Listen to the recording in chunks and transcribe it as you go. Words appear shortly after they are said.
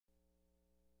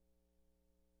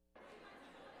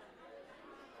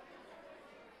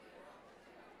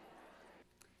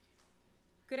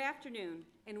Good afternoon,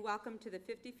 and welcome to the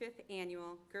 55th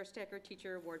Annual Gerstacker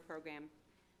Teacher Award Program.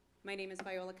 My name is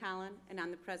Viola Collin, and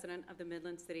I'm the president of the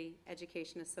Midland City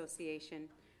Education Association,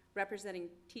 representing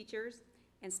teachers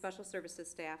and special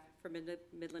services staff for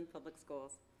Midland Public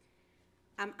Schools.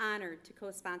 I'm honored to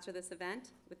co-sponsor this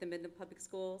event with the Midland Public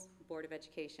Schools Board of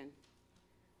Education.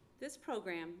 This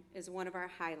program is one of our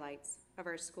highlights of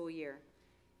our school year,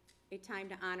 a time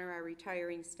to honor our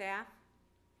retiring staff,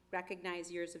 recognize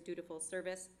years of dutiful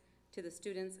service to the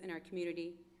students in our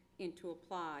community, and to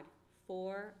applaud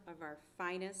 4 of our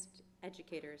finest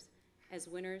educators as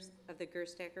winners of the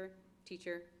Gerstacker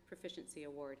Teacher Proficiency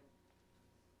Award.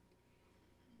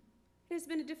 It has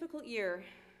been a difficult year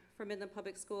for Midland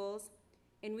Public Schools,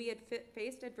 and we had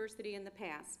faced adversity in the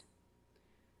past.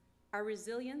 Our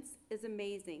resilience is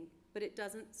amazing, but it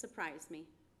doesn't surprise me.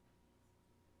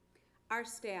 Our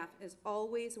staff is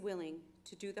always willing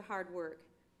to do the hard work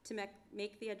to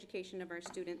make the education of our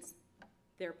students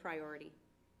their priority.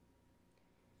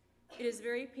 It is a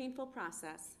very painful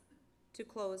process to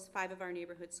close 5 of our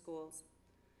neighborhood schools,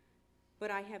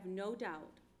 but I have no doubt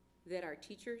that our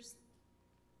teachers,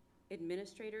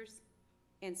 administrators,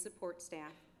 and support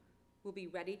staff will be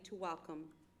ready to welcome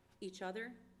each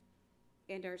other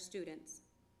and our students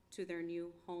to their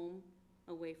new home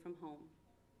away from home.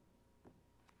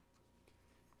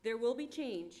 There will be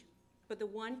change, but the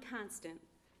one constant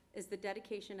is the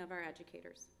dedication of our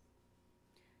educators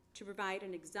to provide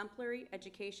an exemplary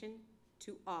education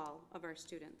to all of our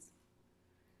students,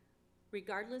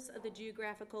 regardless of the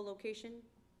geographical location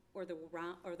or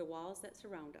the walls that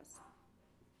surround us.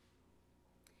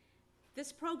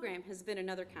 This program has been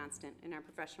another constant in our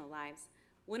professional lives.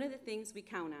 One of the things we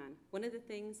count on, one of the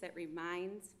things that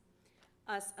reminds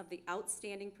us of the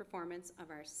outstanding performance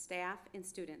of our staff and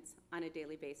students on a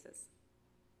daily basis.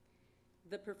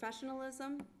 The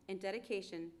professionalism and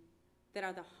dedication that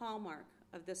are the hallmark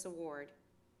of this award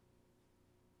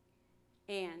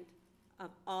and of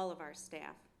all of our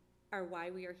staff are why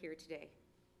we are here today.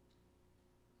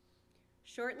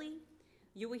 Shortly,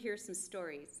 you will hear some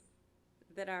stories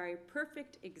that are a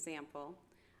perfect example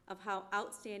of how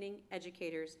outstanding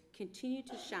educators continue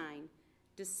to shine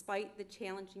despite the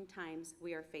challenging times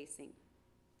we are facing.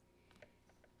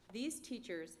 These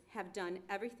teachers have done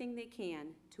everything they can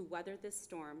to weather this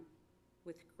storm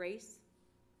with grace,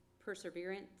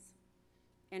 perseverance,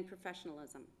 and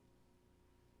professionalism.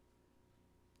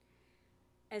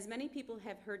 As many people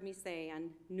have heard me say on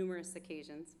numerous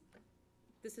occasions,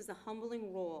 this is a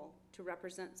humbling role to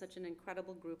represent such an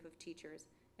incredible group of teachers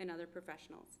and other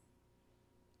professionals.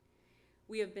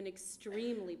 We have been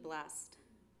extremely blessed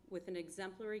with an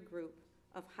exemplary group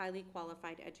of highly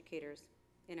qualified educators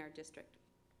in our district.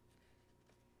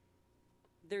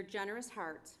 Their generous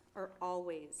hearts are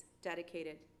always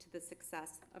dedicated to the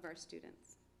success of our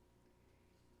students.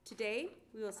 Today,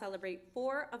 we will celebrate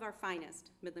 4 of our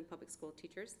finest Midland Public School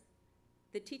teachers.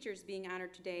 The teachers being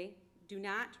honored today do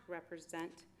not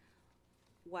represent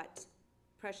what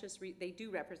they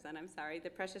do represent, the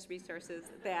precious resources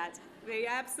that they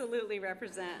absolutely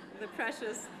represent, the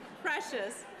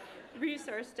precious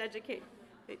resource that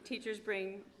teachers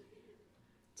bring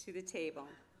to the table.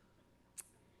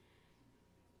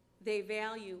 They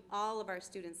value all of our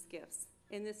students' gifts,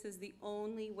 and this is the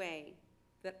only way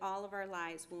that all of our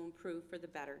lives will improve for the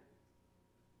better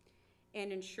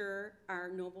and ensure our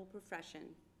noble profession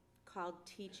called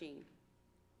teaching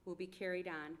will be carried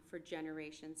on for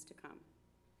generations to come.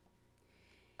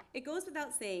 It goes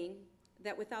without saying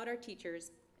that without our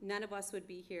teachers, none of us would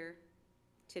be here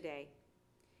today.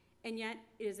 And yet,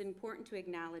 it is important to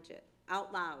acknowledge it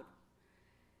out loud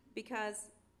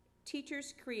because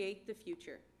teachers create the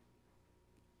future.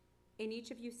 And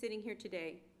each of you sitting here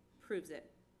today proves it.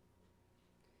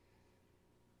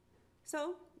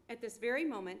 So, at this very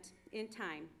moment in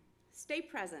time, stay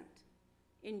present,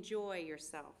 enjoy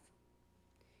yourself.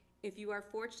 If you are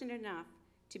fortunate enough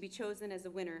to be chosen as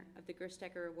a winner of the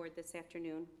Gerstacker Award this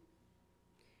afternoon,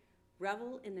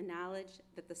 revel in the knowledge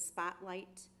that the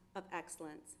spotlight of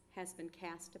excellence has been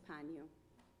cast upon you.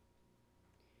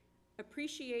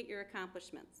 Appreciate your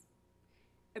accomplishments.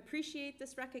 Appreciate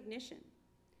this recognition.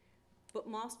 But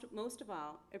most of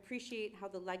all, appreciate how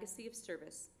the legacy of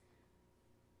service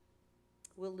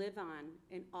will live on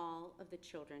in all of the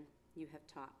children you have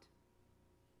taught.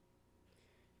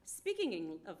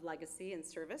 Speaking of legacy and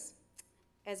service,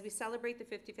 as we celebrate the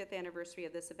 55th anniversary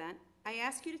of this event, I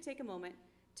ask you to take a moment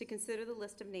to consider the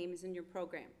list of names in your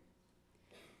program.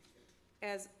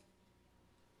 As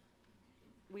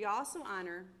we also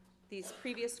honor these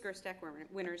previous Gerstacker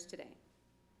winners today,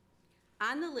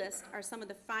 On the list are some of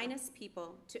the finest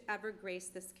people to ever grace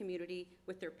this community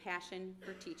with their passion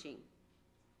for teaching.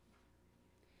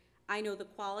 I know the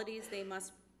qualities they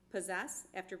must possess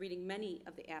after reading many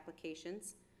of the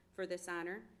applications for this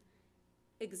honor: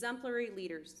 exemplary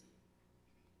leaders,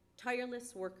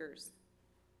 tireless workers,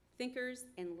 thinkers,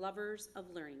 and lovers of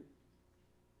learning.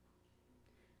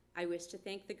 I wish to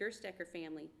thank the Gerstacker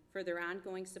family for their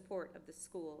ongoing support of the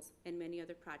schools and many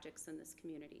other projects in this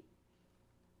community.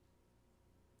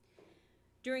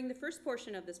 During the first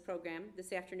portion of this program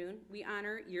this afternoon, we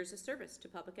honor years of service to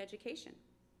public education.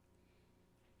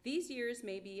 These years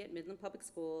may be at Midland Public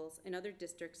Schools and other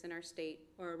districts in our state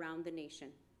or around the nation.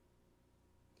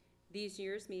 These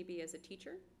years may be as a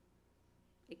teacher,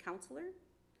 a counselor,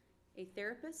 a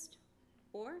therapist,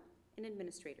 or an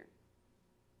administrator.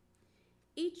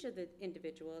 Each of the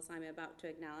individuals I'm about to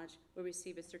acknowledge will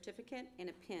receive a certificate and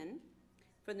a pin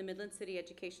from the Midland City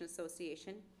Education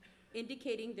Association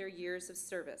indicating their years of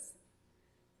service.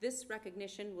 This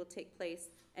recognition will take place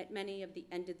at many of the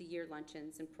end-of-the-year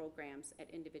luncheons and programs at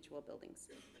individual buildings.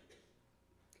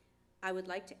 I would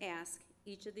like to ask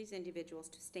each of these individuals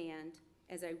to stand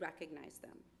as I recognize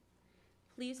them.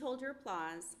 Please hold your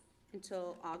applause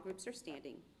until all groups are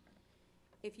standing.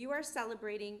 If you are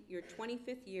celebrating your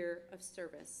 25th year of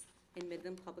service in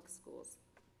Midland Public Schools,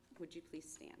 would you please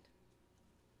stand?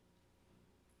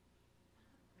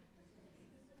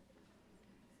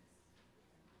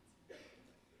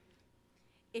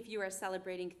 If you are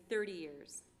celebrating 30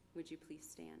 years, would you please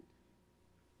stand?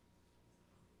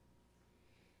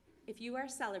 If you are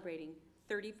celebrating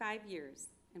 35 years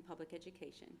in public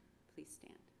education, please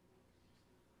stand.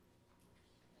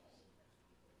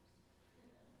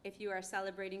 If you are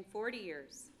celebrating 40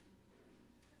 years,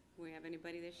 do we have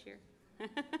anybody this year?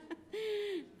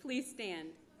 Please stand.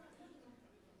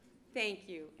 Thank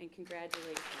you and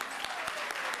congratulations.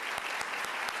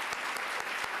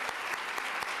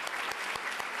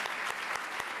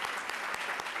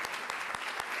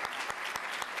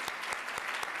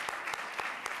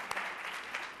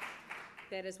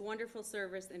 That is wonderful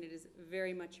service, and it is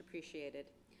very much appreciated.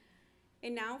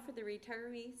 And now for the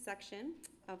retiree section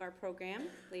of our program,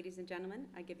 ladies and gentlemen,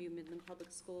 I give you Midland Public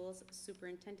Schools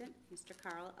Superintendent, Mr.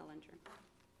 Carl Ellinger.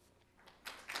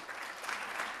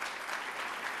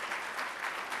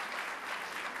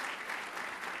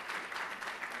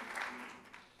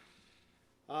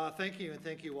 Thank you, and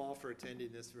thank you all for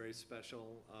attending this very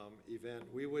special event.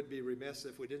 We would be remiss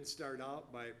if we didn't start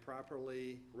out by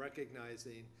properly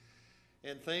recognizing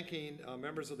and thanking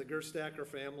members of the Gerstacker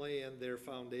family and their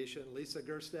foundation. Lisa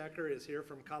Gerstacker is here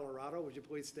from Colorado. Would you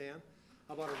please stand?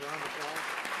 How about a round of applause?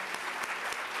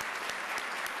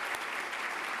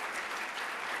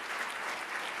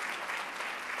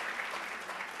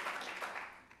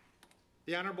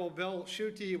 The Honorable Bill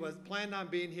Schutte was planned on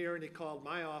being here, and he called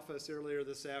my office earlier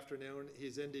this afternoon.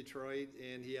 He's in Detroit,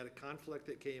 and he had a conflict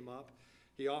that came up.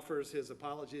 He offers his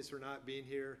apologies for not being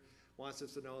here, wants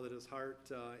us to know that his heart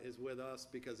is with us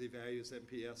because he values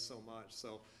MPS so much.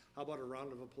 So how about a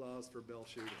round of applause for Bill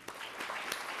Schutte?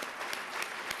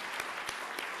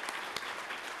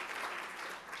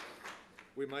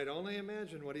 We might only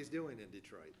imagine what he's doing in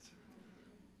Detroit.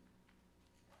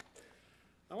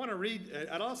 I want to read,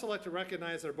 I'd also like to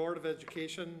recognize our Board of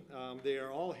Education. They are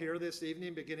all here this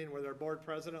evening, beginning with our Board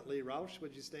President, Lee Rausch.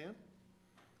 Would you stand?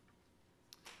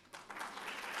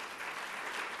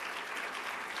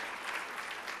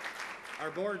 Our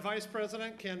Board Vice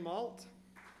President, Ken Malt.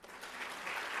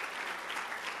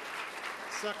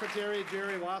 Secretary,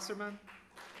 Jerry Wasserman.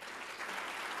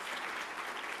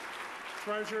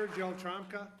 Treasurer, Joe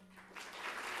Tromka.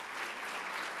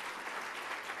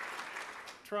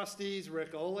 Trustees,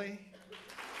 Rick Oley.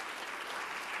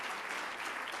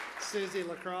 Susie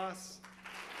LaCrosse.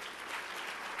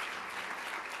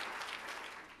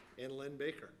 And Lynn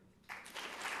Baker.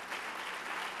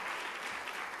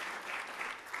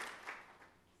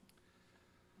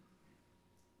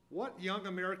 What young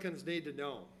Americans need to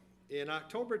know. In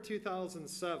October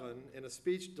 2007, in a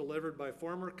speech delivered by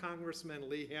former Congressman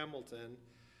Lee Hamilton,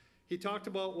 he talked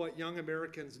about what young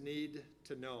Americans need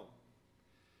to know.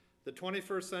 The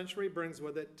 21st century brings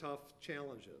with it tough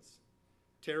challenges: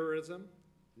 terrorism,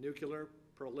 nuclear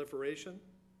proliferation,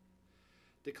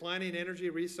 declining energy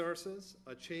resources,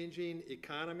 a changing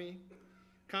economy,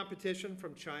 competition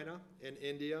from China and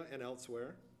India and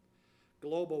elsewhere,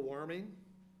 global warming,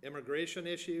 immigration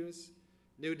issues,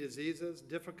 new diseases,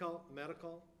 difficult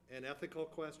medical and ethical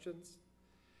questions.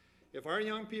 If our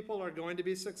young people are going to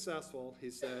be successful,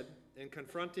 he said, in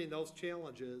confronting those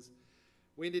challenges,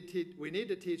 we need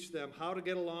to teach them how to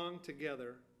get along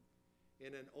together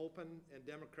in an open and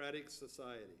democratic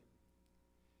society.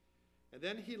 And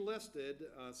then he listed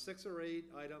 6 or 8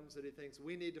 items that he thinks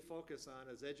we need to focus on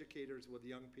as educators with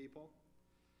young people.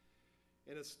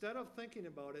 And instead of thinking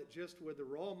about it just with the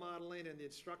role modeling and the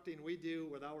instructing we do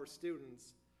with our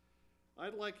students,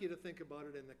 I'd like you to think about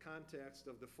it in the context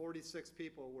of the 46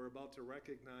 people we're about to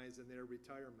recognize in their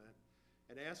retirement,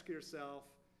 and ask yourself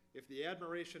if the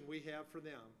admiration we have for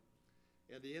them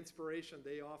and the inspiration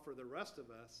they offer the rest of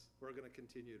us who are going to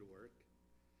continue to work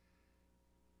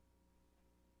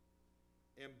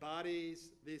embodies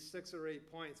these 6 or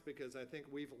 8 points, because I think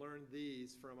we've learned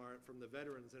these from the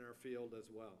veterans in our field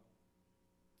as well.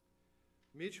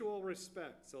 Mutual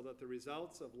respect so that the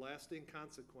results of lasting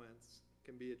consequence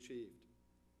can be achieved.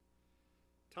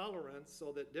 Tolerance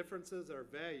so that differences are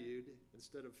valued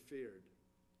instead of feared.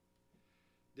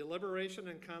 Deliberation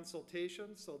and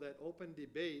consultation so that open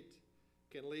debate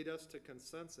can lead us to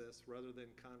consensus rather than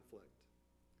conflict.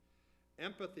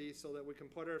 Empathy so that we can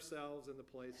put ourselves in the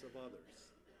place of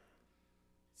others.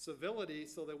 Civility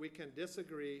so that we can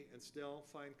disagree and still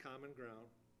find common ground.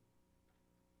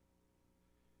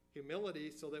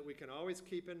 Humility so that we can always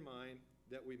keep in mind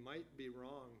that we might be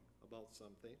wrong about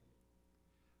something.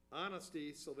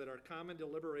 Honesty so that our common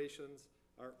deliberations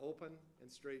are open and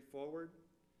straightforward.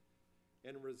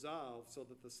 And resolve so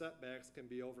that the setbacks can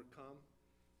be overcome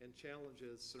and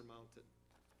challenges surmounted.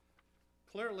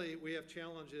 Clearly, we have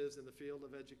challenges in the field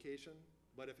of education,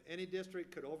 but if any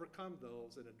district could overcome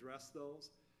those and address those,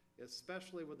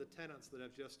 especially with the tenets that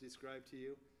I've just described to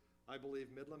you, I believe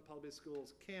Midland Public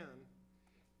Schools can,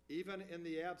 even in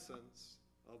the absence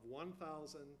of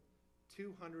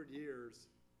 1,200 years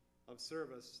of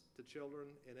service to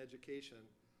children in education,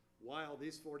 while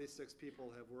these 46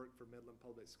 people have worked for Midland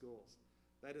Public Schools.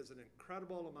 That is an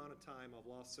incredible amount of time of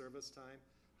lost service time.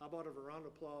 How about a round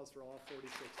of applause for all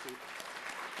 46 people?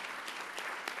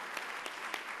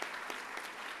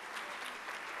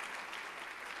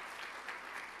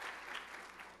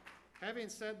 Having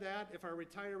said that, if our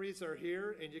retirees are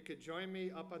here and you could join me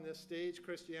up on this stage,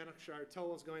 Christiana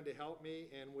Charteau is going to help me,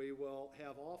 and we will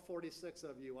have all 46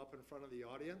 of you up in front of the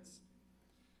audience.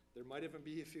 There might even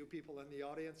be a few people in the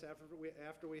audience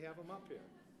after we have them up here.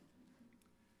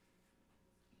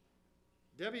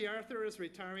 Debbie Arthur is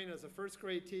retiring as a first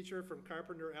grade teacher from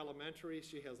Carpenter Elementary.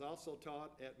 She has also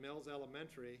taught at Mills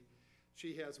Elementary.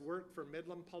 She has worked for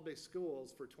Midland Public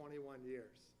Schools for 21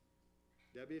 years.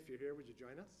 Debbie, if you're here, would you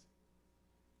join us?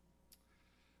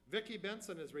 Vicki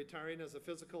Benson is retiring as a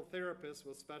physical therapist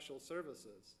with special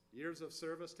services. Years of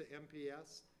service to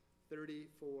MPS,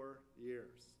 34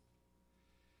 years.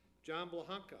 John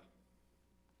Blahanka.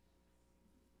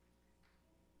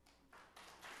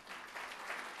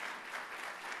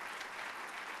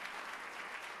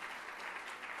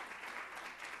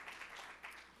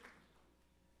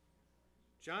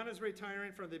 John is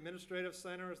retiring from the Administrative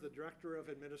Center as the Director of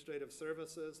Administrative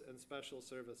Services and Special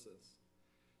Services.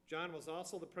 John was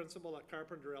also the principal at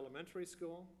Carpenter Elementary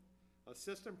School,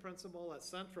 assistant principal at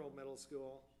Central Middle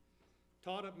School,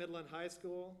 taught at Midland High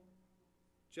School,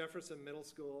 Jefferson Middle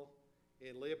School,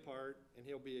 and Leopard, and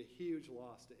he'll be a huge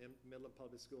loss to Midland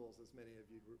Public Schools, as many of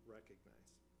you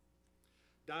recognize.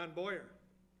 Don Boyer.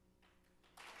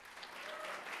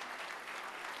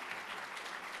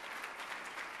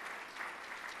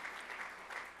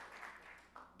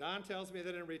 Don tells me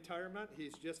that in retirement,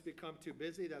 he's just become too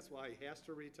busy. That's why he has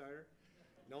to retire.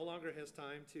 No longer has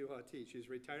time to teach. He's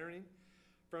retiring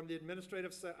from the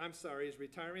he's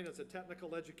retiring as a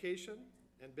technical education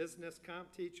and business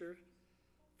comp teacher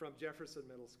from Jefferson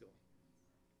Middle School.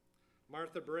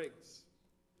 Martha Briggs.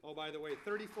 Oh, by the way,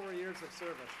 34 years of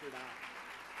service for Don.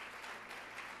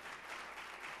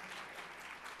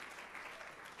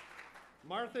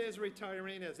 Martha is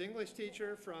retiring as English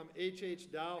teacher from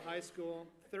H.H. Dow High School,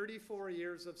 34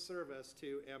 years of service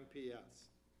to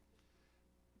MPS.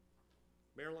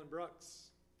 Marilyn Brooks.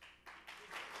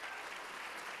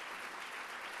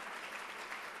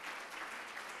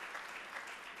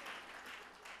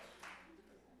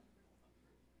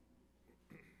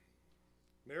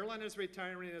 Marilyn is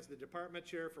retiring as the department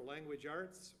chair for language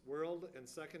arts, world and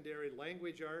secondary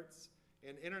language arts,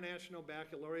 and international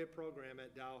baccalaureate program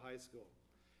at Dow High School.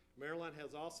 Marilyn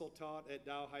has also taught at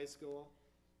Dow High School,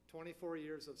 24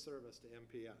 years of service to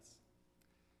MPS.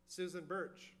 Susan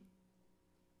Birch.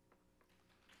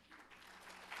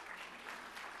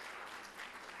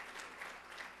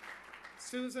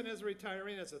 Susan is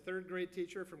retiring as a third grade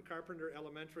teacher from Carpenter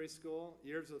Elementary School,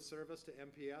 years of service to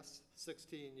MPS,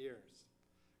 16 years.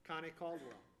 Connie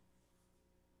Caldwell.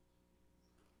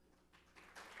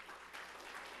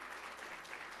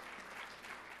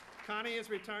 Connie is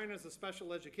retiring as a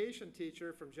special education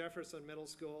teacher from Jefferson Middle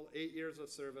School, 8 years of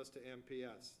service to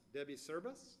MPS. Debbie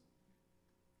Serbus.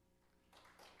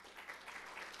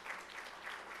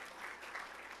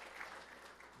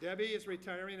 Debbie is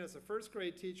retiring as a first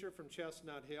grade teacher from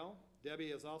Chestnut Hill. Debbie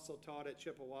has also taught at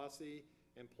Chippewassee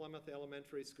and Plymouth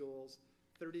Elementary Schools,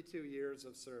 32 years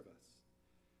of service.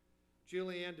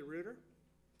 Julianne DeRuiter.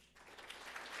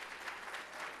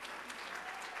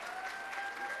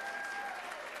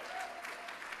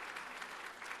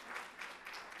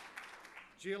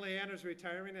 Julianne is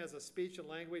retiring as a speech and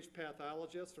language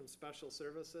pathologist from Special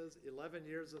Services, 11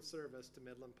 years of service to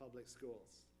Midland Public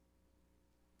Schools.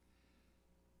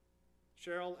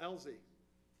 Cheryl Elzie.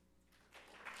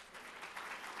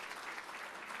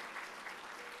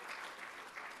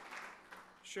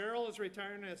 Cheryl is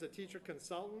retiring as a teacher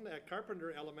consultant at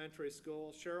Carpenter Elementary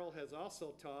School. Cheryl has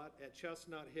also taught at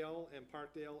Chestnut Hill and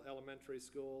Parkdale Elementary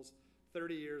Schools,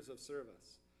 30 years of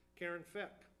service. Karen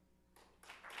Fick.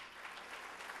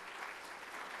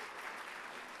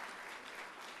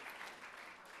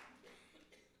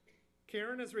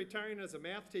 Karen is retiring as a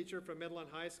math teacher from Midland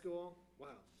High School. Wow,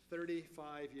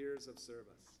 35 years of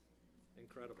service.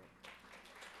 Incredible.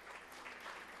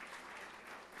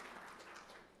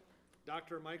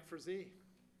 Dr. Mike Frazee.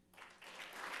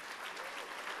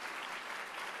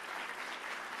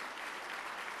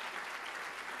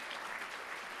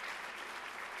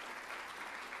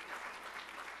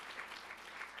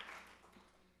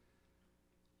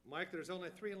 Mike, there's only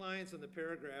 3 lines in the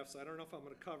paragraph, so I don't know if I'm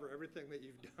going to cover everything that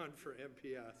you've done for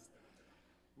MPS.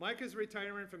 Mike is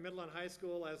retiring from Midland High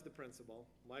School as the principal.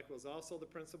 Mike was also the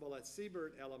principal at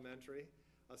Siebert Elementary,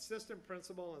 assistant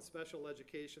principal in special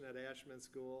education at Ashman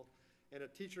School, and a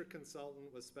teacher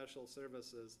consultant with special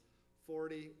services,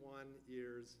 41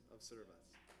 years of service.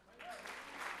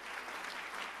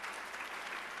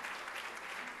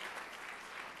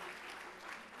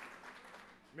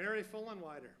 Mary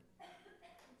Fullenwider.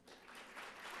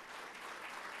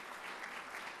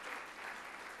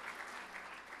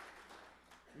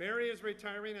 Mary is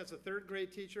retiring as a 3rd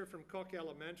grade teacher from Cook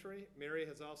Elementary. Mary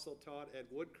has also taught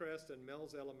at Woodcrest and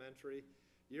Mills Elementary.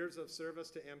 Years of service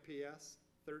to MPS,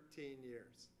 13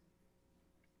 years.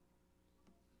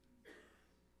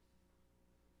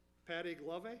 Patty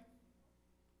Glove.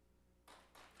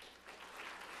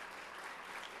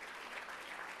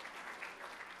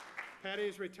 Patty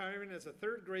is retiring as a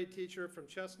 3rd grade teacher from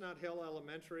Chestnut Hill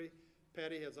Elementary.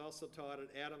 Patty has also taught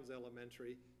at Adams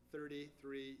Elementary,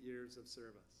 33 years of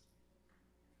service.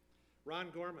 Ron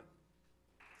Gorman.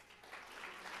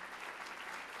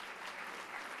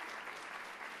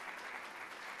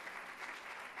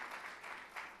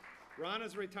 Ron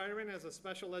is retiring as a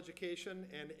special education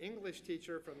and English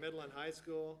teacher from Midland High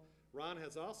School. Ron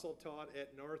has also taught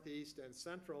at Northeast and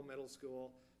Central Middle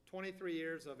School, 23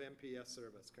 years of MPS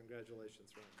service.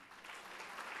 Congratulations, Ron.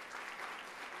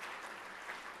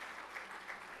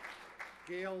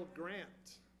 Gail Grant.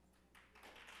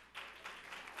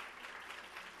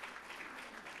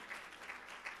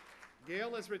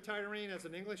 Gail is retiring as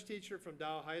an English teacher from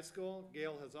Dow High School.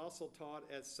 Gail has also taught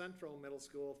at Central Middle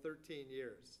School, 13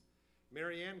 years.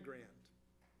 Mary Ann Grant.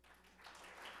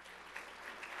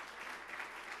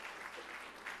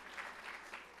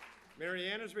 Mary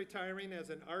Ann is retiring as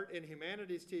an art and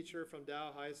humanities teacher from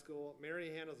Dow High School.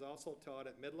 Mary Ann has also taught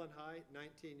at Midland High,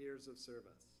 19 years of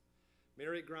service.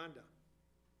 Mary Granda.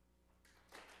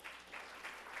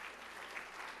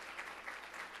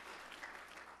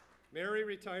 Mary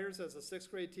retires as a 6th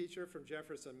grade teacher from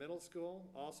Jefferson Middle School,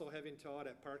 also having taught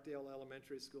at Parkdale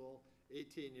Elementary School,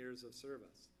 18 years of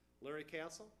service. Larry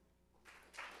Castle.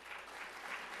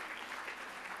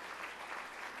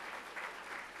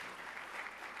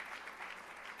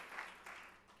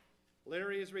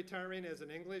 Larry is retiring as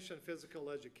an English and physical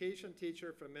education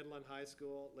teacher from Midland High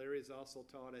School. Larry has also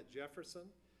taught at Jefferson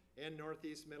and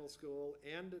Northeast Middle School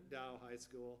and Dow High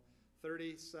School,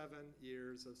 37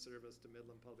 years of service to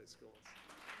Midland Public Schools.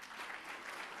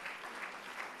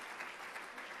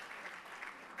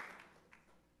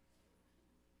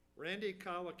 Randy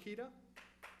Kawakita.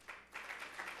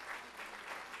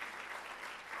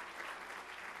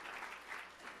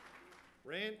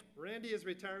 Randy is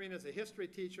retiring as a history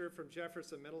teacher from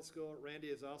Jefferson Middle School. Randy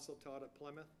has also taught at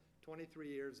Plymouth,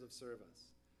 23 years of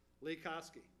service. Lee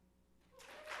Koski.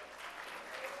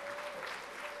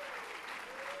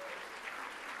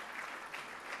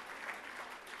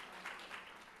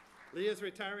 Lee is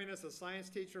retiring as a science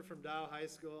teacher from Dow High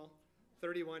School,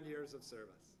 31 years of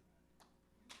service.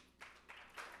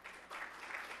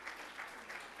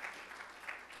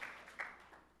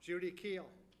 Judy Keel.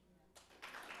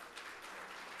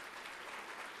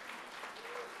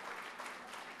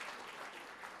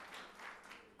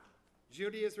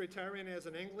 Judy is retiring as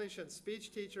an English and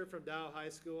speech teacher from Dow High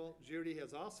School. Judy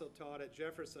has also taught at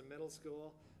Jefferson Middle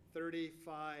School,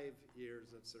 35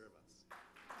 years of service.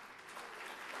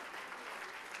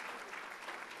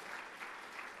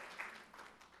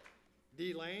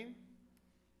 Dee Lane.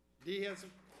 Dee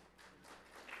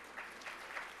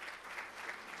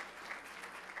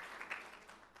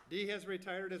has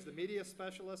retired as the media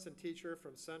specialist and teacher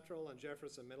from Central and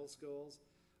Jefferson Middle Schools.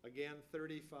 Again,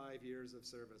 35 years of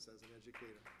service as an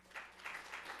educator.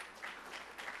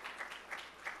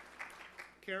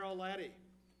 Carol Laddie.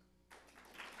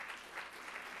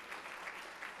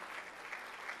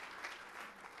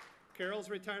 Carol's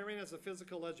retiring as a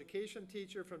physical education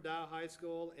teacher from Dow High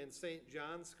School and St.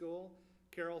 John's School.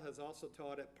 Carol has also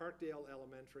taught at Parkdale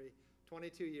Elementary,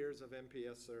 22 years of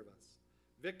MPS service.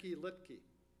 Vicki Litke.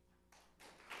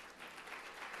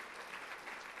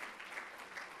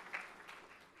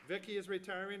 Vicki is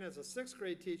retiring as a 6th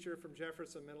grade teacher from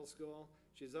Jefferson Middle School.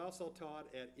 She's also taught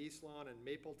at East Lawn and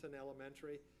Mapleton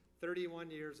Elementary,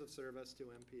 31 years of service to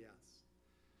MPS.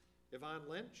 Yvonne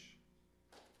Lynch.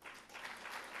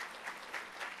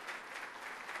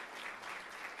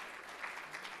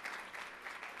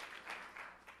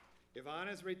 Yvonne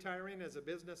is retiring as a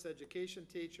business education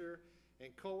teacher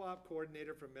and co-op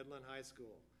coordinator from Midland High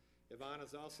School. Yvonne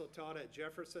has also taught at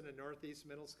Jefferson and Northeast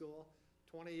Middle School,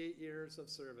 28 years of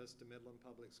service to Midland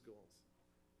Public Schools.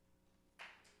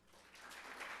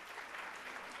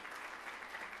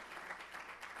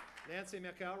 Nancy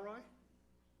McElroy.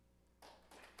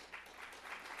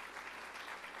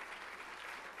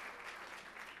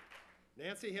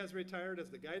 Nancy has retired as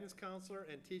the guidance counselor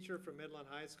and teacher from Midland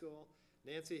High School.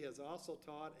 Nancy has also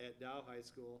taught at Dow High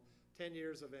School, 10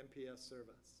 years of MPS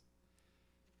service.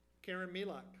 Karen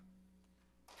Milak.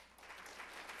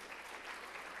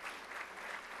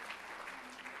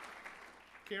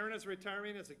 Karen is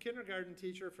retiring as a kindergarten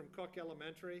teacher from Cook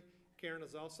Elementary. Karen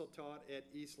has also taught at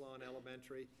East Lawn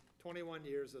Elementary, 21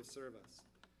 years of service.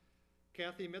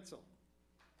 Kathy Mitzel.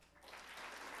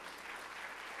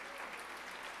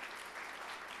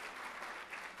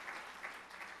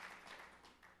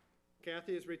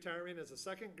 Kathy is retiring as a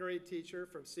 2nd grade teacher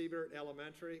from Siebert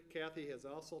Elementary. Kathy has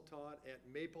also taught at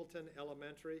Mapleton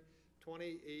Elementary,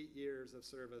 28 years of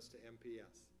service to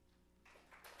MPS.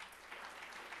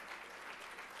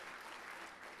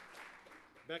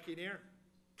 Becky Neer.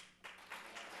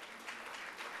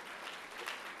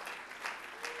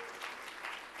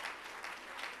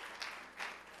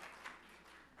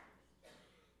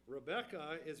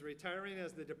 Rebecca is retiring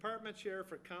as the department chair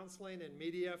for counseling and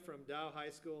media from Dow High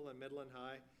School and Midland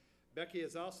High. Becky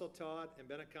has also taught and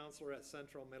been a counselor at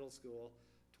Central Middle School,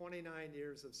 29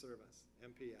 years of service,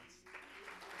 MPS.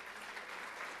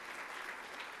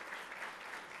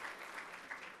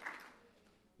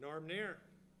 Norm Neer.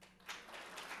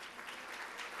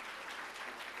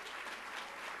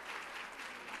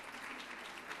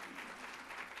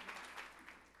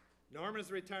 Norm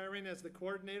is retiring as the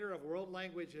coordinator of world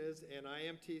languages and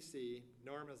IMTC.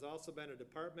 Norm has also been a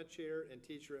department chair and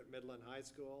teacher at Midland High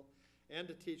School and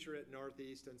a teacher at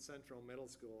Northeast and Central Middle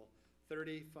School,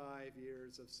 35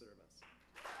 years of service.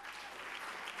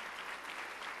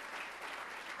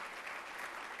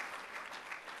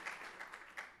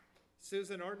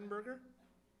 Susan Ortenberger.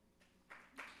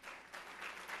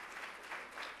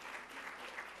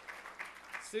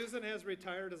 Susan has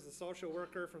retired as a social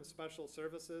worker from Special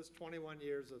Services, 21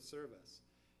 years of service.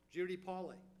 Judy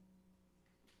Pauley.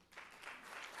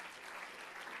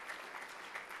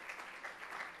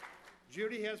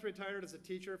 Judy has retired as a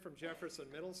teacher from Jefferson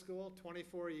Middle School,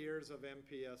 24 years of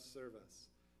MPS service.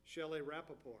 Shelley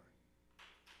Rappaport.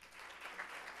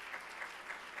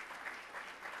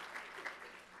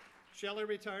 Shelley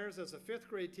retires as a 5th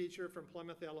grade teacher from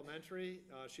Plymouth Elementary.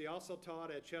 She also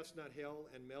taught at Chestnut Hill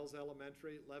and Mills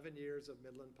Elementary, 11 years of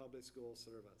Midland Public School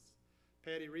service.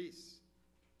 Patty Reese.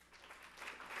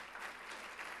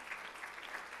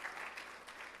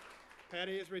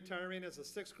 Patty is retiring as a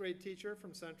 6th grade teacher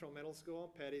from Central Middle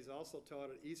School. Patty's also taught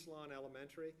at East Lawn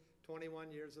Elementary,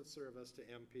 21 years of service to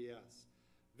MPS.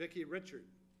 Vicki Richard.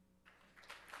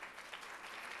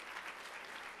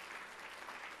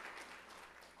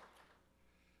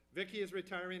 Vicki is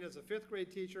retiring as a 5th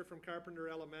grade teacher from Carpenter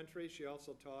Elementary. She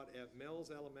also taught at Mills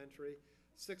Elementary,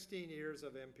 16 years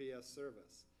of MPS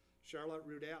service. Charlotte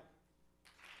Rudell.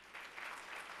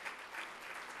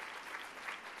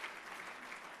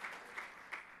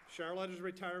 Charlotte is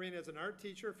retiring as an art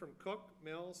teacher from Cook,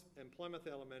 Mills, and Plymouth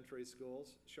Elementary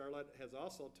Schools. Charlotte has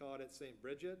also taught at St.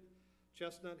 Bridget,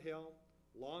 Chestnut Hill,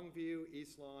 Longview,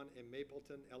 East Lawn, and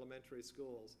Mapleton Elementary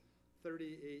Schools,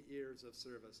 38 years of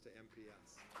service to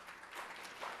MPS.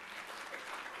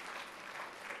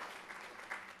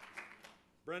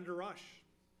 Brenda Rush.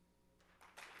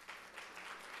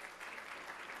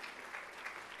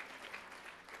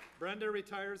 Brenda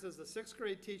retires as a 6th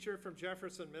grade teacher from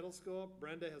Jefferson Middle School.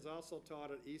 Brenda has also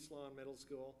taught at East Lawn Middle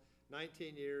School,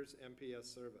 19 years MPS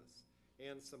service.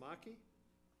 Ann Samaki.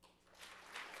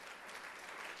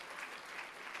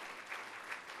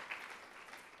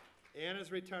 Ann is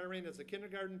retiring as a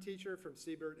kindergarten teacher from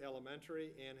Siebert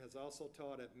Elementary and has also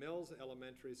taught at Mills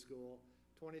Elementary School,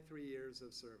 23 years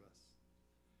of service.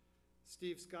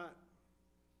 Steve Scott.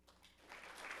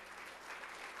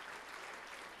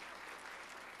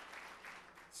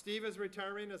 Steve is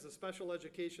retiring as a special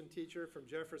education teacher from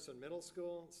Jefferson Middle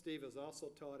School. Steve has also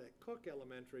taught at Cook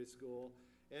Elementary School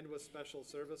and with special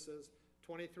services,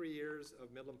 23 years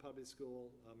of Midland Public School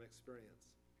experience.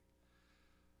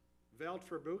 Val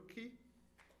Trebucki.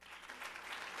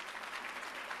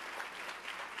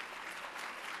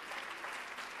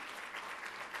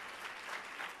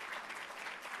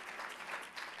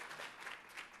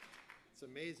 It's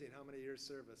amazing how many years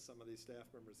service some of these staff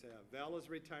members have. Val is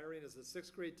retiring as a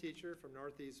 6th grade teacher from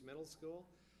Northeast Middle School.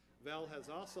 Val has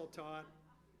also taught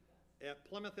at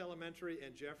Plymouth Elementary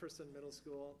and Jefferson Middle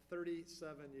School,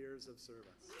 37 years of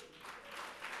service.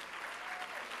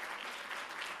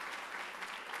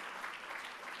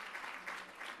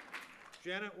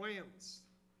 Janet Williams.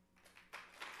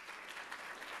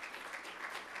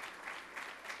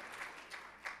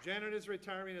 Janet is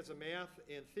retiring as a math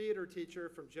and theater teacher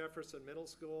from Jefferson Middle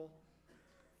School,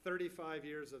 35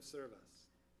 years of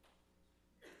service.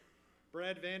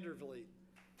 Brad Vandervliet.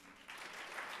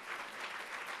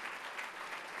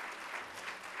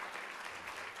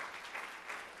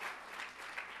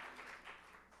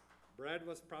 Brad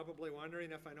was probably wondering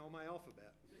if I know my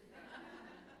alphabet.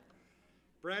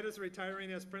 Brad is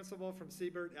retiring as principal from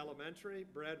Siebert Elementary.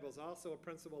 Brad was also a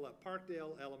principal at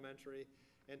Parkdale Elementary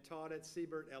and taught at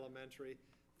Siebert Elementary,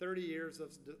 30 years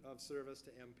of service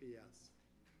to MPS.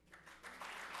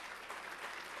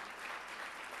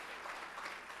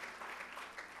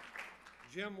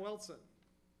 Jim Wilson.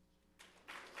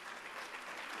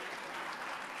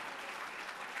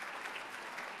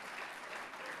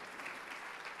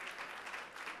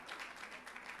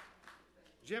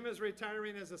 Jim is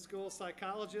retiring as a school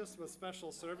psychologist with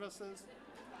special services.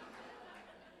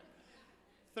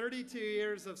 32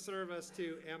 years of service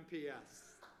to MPS.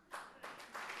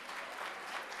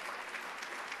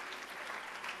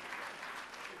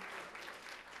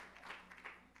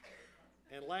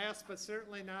 And last but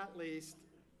certainly not least,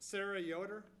 Sarah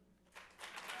Yoder.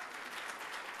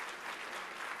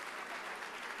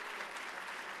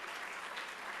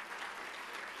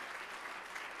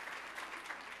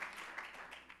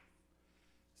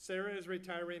 Sarah is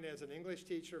retiring as an English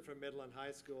teacher from Midland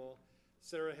High School.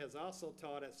 Sarah has also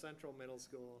taught at Central Middle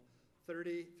School,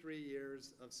 33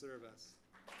 years of service.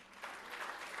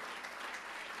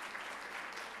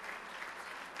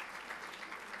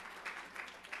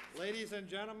 Ladies and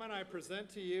gentlemen, I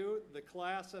present to you the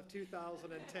class of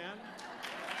 2010.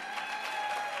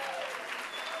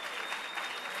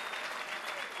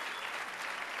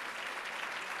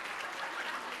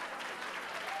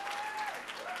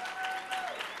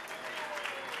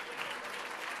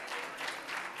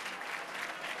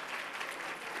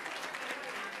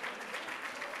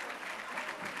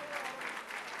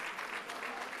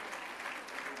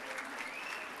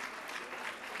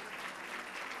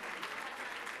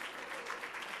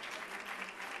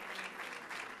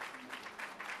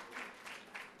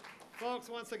 Folks,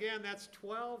 once again, that's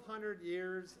 1,200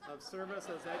 years of service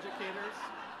as educators.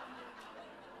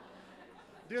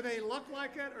 Do they look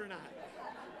like it or not?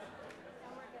 Now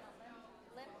we're going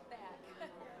to limp back.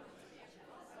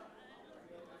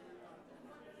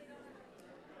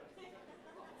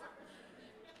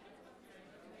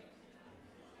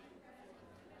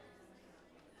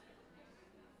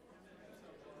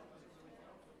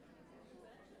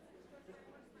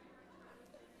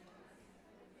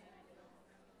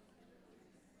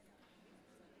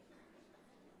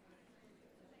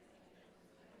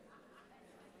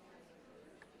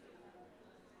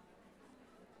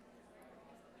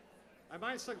 I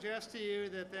might suggest to you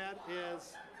that that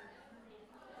is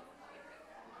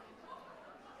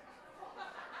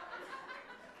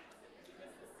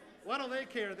what do they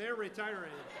care? They're retiring.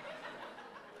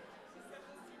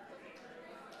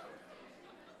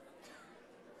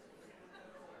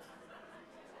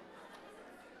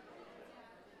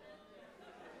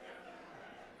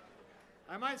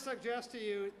 I might suggest to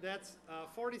you that's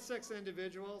 46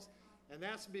 individuals. And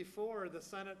that's before the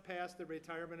Senate passed the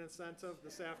retirement incentive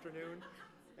this afternoon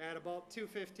at about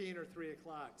 2:15 or 3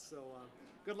 o'clock. So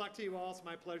good luck to you all. It's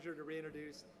my pleasure to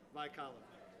reintroduce Vi Collin.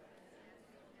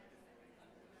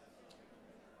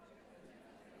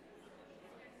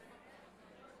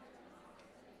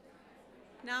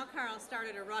 Now Carl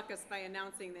started a ruckus by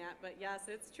announcing that, but yes,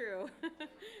 it's true.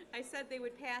 I said they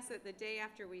would pass it the day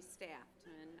after we staffed,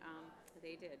 and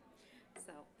they did.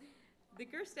 So, the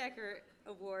Gerstacker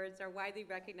Awards are widely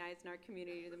recognized in our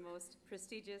community, the most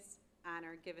prestigious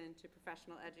honor given to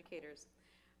professional educators.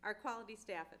 Our quality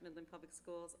staff at Midland Public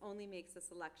Schools only makes the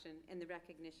selection and the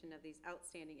recognition of these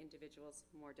outstanding individuals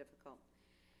more difficult.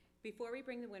 Before we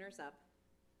bring the winners up,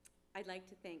 I'd like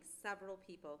to thank several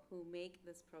people who make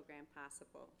this program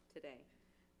possible today.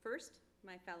 First,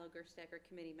 my fellow Gerstacker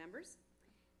committee members,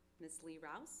 Ms. Lee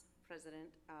Rouse, President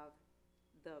of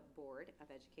the Board of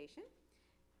Education,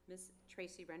 Ms.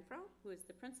 Tracy Renfro, who is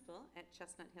the principal at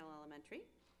Chestnut Hill Elementary,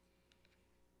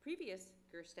 previous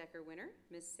Gerstacker winner,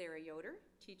 Ms. Sarah Yoder,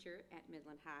 teacher at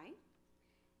Midland High,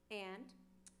 and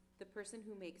the person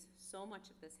who makes so much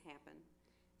of this happen,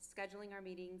 scheduling our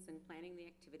meetings and planning the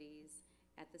activities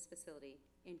at this facility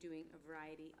and doing a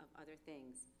variety of other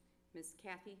things, Ms.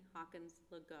 Kathy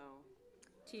Hawkins-Legault,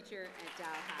 teacher at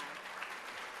Dow High.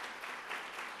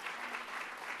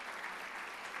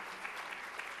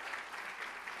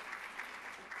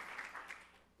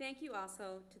 Thank you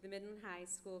also to the Midland High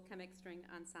School Chemic String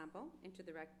Ensemble and to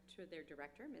their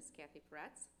director, Ms. Kathy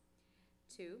Peretz,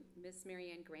 to Ms.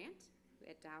 Marianne Grant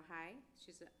at Dow High.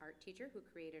 She's an art teacher who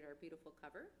created our beautiful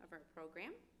cover of our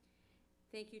program.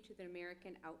 Thank you to the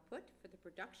American Output for the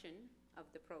production of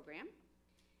the program.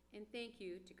 And thank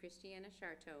you to Christiana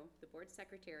Charteau, the board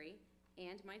secretary,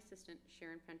 and my assistant,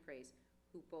 Sharon Penpraise,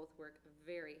 who both work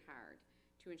very hard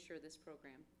to ensure this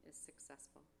program is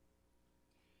successful.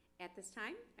 At this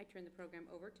time, I turn the program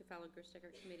over to fellow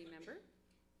Gerstacker committee member,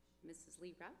 Mrs.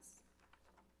 Lee Rouse.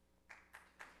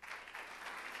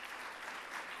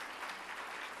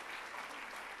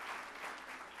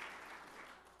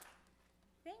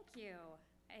 Thank you.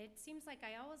 It seems like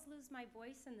I always lose my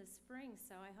voice in the spring,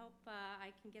 so I hope I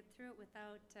can get through it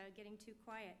without getting too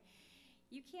quiet.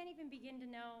 You can't even begin to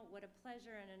know what a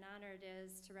pleasure and an honor it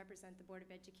is to represent the Board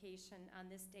of Education on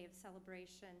this day of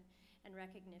celebration and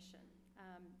recognition.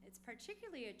 It's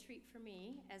particularly a treat for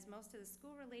me, as most of the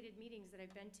school-related meetings that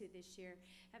I've been to this year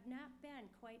have not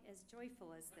been quite as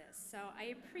joyful as this. So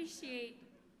I appreciate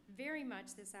very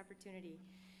much this opportunity.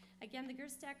 Again, the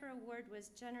Gerstacker Award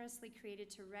was generously created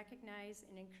to recognize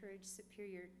and encourage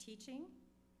superior teaching,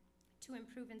 to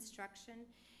improve instruction,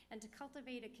 and to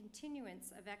cultivate a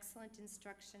continuance of excellent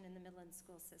instruction in the Midland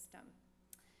school system.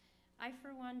 I,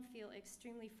 for one, feel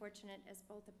extremely fortunate as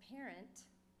both a parent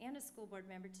and a school board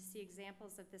member to see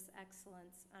examples of this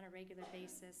excellence on a regular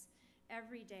basis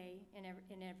every day in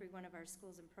every one of our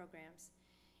schools and programs.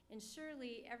 And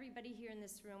surely everybody here in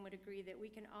this room would agree that we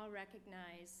can all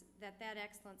recognize that that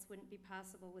excellence wouldn't be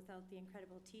possible without the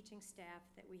incredible teaching staff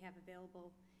that we have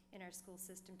available in our school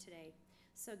system today.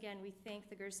 So again, we thank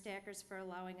the Gerstackers for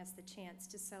allowing us the chance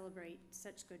to celebrate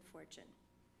such good fortune.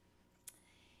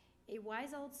 A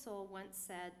wise old soul once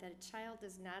said that a child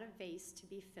is not a vase to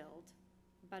be filled,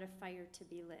 but a fire to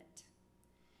be lit.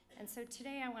 And so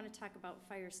today I want to talk about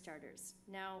fire starters.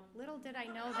 Now, little did I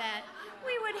know that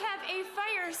we would have a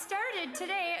fire started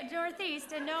today at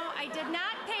Northeast, and no, I did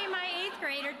not pay my 8th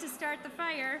grader to start the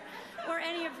fire or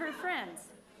any of her friends.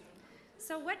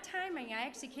 So what timing? I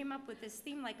actually came up with this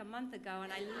theme like a month ago,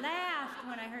 and I laughed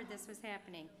when I heard this was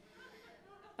happening.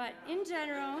 But in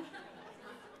general,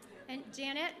 and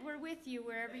Janet, we're with you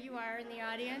wherever you are in the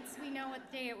audience. We know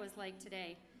what day it was like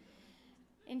today.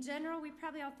 In general, we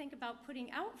probably all think about putting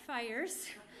out fires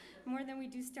more than we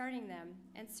do starting them.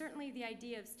 And certainly the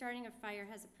idea of starting a fire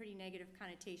has a pretty negative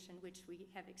connotation, which we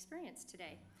have experienced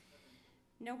today.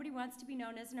 Nobody wants to be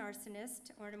known as an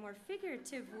arsonist, or in a more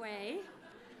figurative way,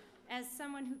 as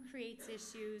someone who creates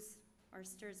issues or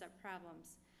stirs up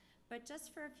problems. But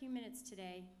just for a few minutes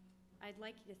today, I'd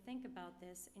like you to think about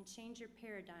this and change your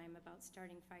paradigm about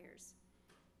starting fires.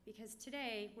 Because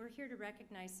today, we're here to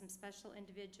recognize some special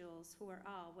individuals who are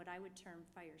all what I would term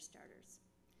fire starters.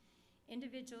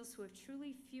 Individuals who have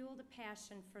truly fueled a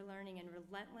passion for learning in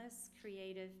relentless,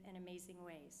 creative, and amazing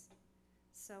ways.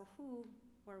 So who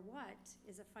or what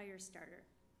is a fire starter?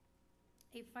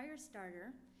 A fire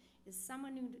starter is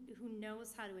someone who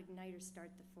knows how to ignite or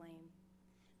start the flame.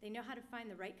 They know how to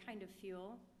find the right kind of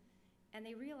fuel, and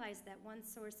they realize that one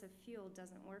source of fuel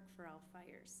doesn't work for all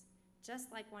fires.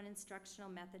 Just like one instructional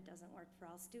method doesn't work for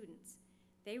all students.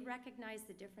 They recognize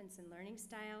the difference in learning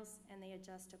styles and they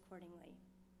adjust accordingly.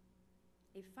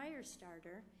 A fire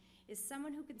starter is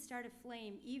someone who can start a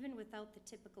flame even without the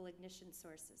typical ignition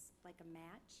sources, like a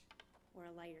match or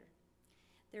a lighter.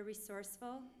 They're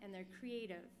resourceful and they're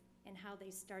creative in how they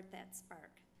start that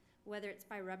spark, whether it's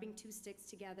by rubbing two sticks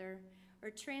together or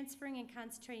transferring and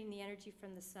concentrating the energy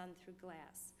from the sun through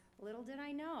glass, Little did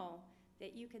I know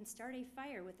that you can start a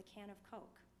fire with a can of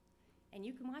Coke, and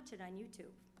you can watch it on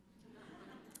YouTube.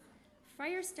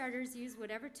 Fire starters use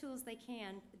whatever tools they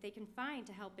can find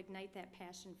to help ignite that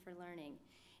passion for learning,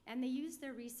 and they use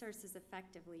their resources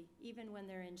effectively, even when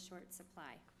they're in short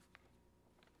supply.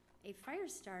 A fire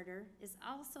starter is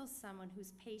also someone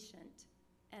who's patient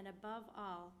and, above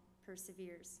all,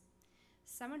 perseveres.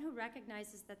 Someone who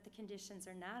recognizes that the conditions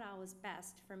are not always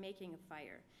best for making a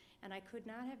fire, and I could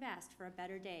not have asked for a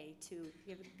better day to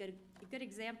give a good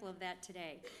example of that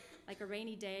today, like a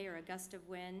rainy day or a gust of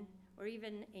wind, or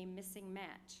even a missing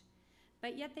match.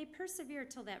 But yet they persevere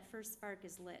till that first spark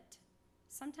is lit.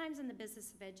 Sometimes in the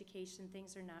business of education,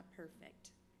 things are not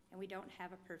perfect, and we don't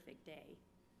have a perfect day.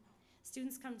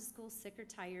 Students come to school sick or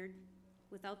tired,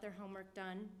 without their homework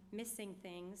done, missing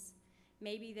things.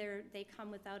 Maybe they come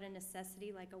without a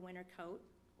necessity like a winter coat,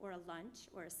 or a lunch,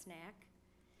 or a snack.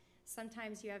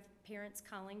 Sometimes you have parents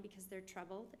calling because they're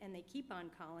troubled, and they keep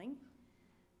on calling.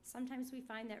 Sometimes we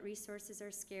find that resources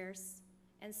are scarce,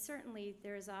 and certainly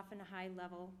there is often a high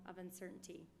level of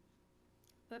uncertainty.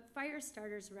 But fire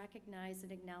starters recognize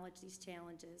and acknowledge these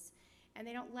challenges, and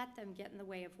they don't let them get in the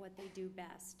way of what they do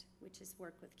best, which is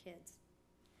work with kids.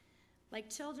 Like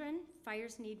children,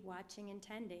 fires need watching and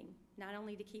tending, not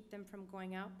only to keep them from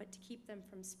going out, but to keep them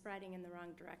from spreading in the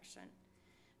wrong direction.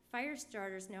 Fire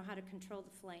starters know how to control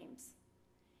the flames,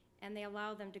 and they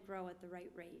allow them to grow at the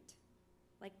right rate.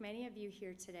 Like many of you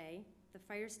here today, the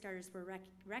fire starters we're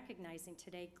recognizing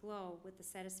today glow with the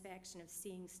satisfaction of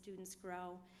seeing students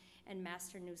grow and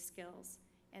master new skills,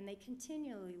 and they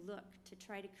continually look to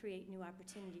try to create new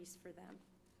opportunities for them.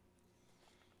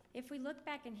 If we look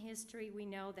back in history, we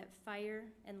know that fire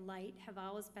and light have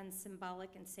always been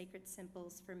symbolic and sacred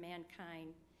symbols for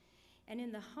mankind. And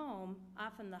in the home,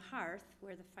 often the hearth,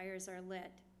 where the fires are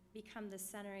lit, become the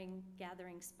centering,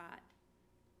 gathering spot.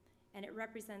 And it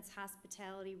represents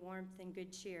hospitality, warmth, and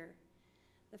good cheer.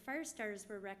 The fire starters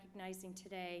we're recognizing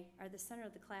today are the center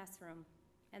of the classroom,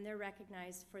 and they're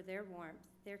recognized for their warmth,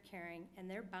 their caring, and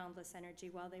their boundless energy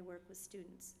while they work with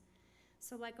students.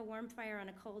 So like a warm fire on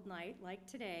a cold night, like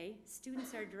today,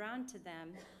 students are drawn to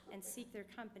them and seek their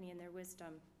company and their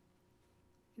wisdom.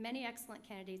 Many excellent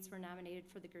candidates were nominated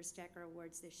for the Gerstacker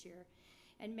Awards this year,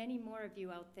 and many more of you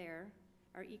out there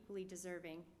are equally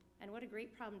deserving. And what a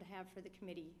great problem to have for the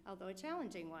committee, although a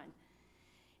challenging one.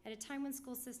 At a time when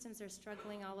school systems are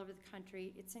struggling all over the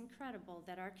country, it's incredible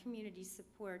that our community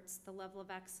supports the level of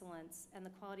excellence and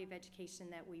the quality of education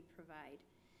that we provide.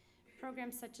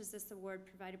 Programs such as this award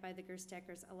provided by the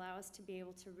Gerstackers allow us to be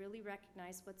able to really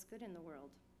recognize what's good in the world.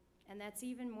 And that's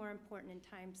even more important in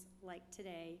times like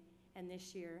today and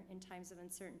this year, in times of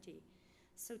uncertainty.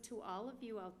 So to all of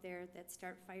you out there that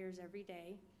start fires every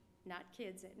day, not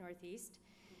kids at Northeast,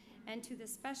 and to the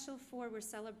special four we're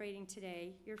celebrating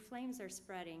today, your flames are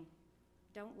spreading.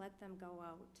 Don't let them go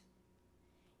out.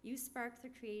 You spark the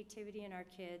creativity in our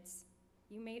kids.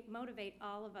 You may motivate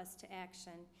all of us to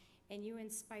action, and you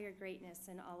inspire greatness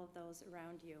in all of those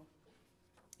around you.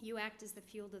 You act as the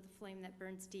fuel to the flame that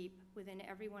burns deep within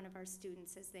every one of our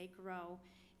students as they grow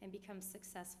and become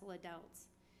successful adults.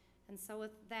 And so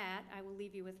with that, I will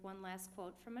leave you with one last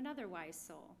quote from another wise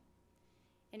soul.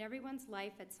 In everyone's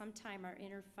life, at some time, our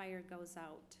inner fire goes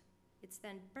out. It's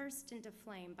then burst into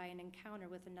flame by an encounter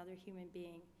with another human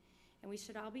being. And we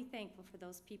should all be thankful for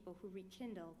those people who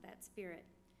rekindle that spirit.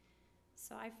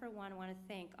 So I, for one, want to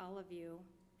thank all of you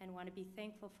and want to be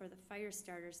thankful for the fire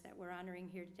starters that we're honoring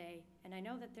here today. And I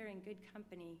know that they're in good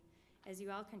company as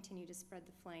you all continue to spread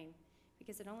the flame,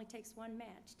 because it only takes one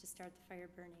match to start the fire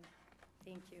burning.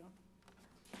 Thank you.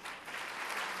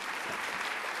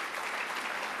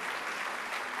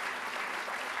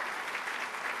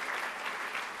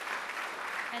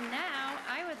 And now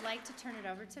I would like to turn it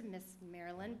over to Miss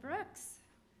Marilyn Brooks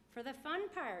for the fun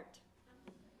part.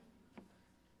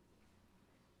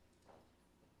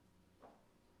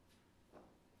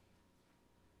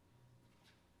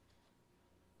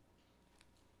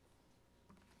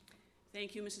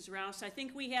 Thank you, Mrs. Rouse. I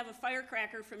think we have a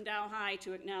firecracker from Dow High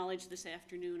to acknowledge this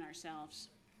afternoon ourselves.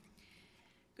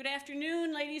 Good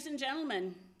afternoon, ladies and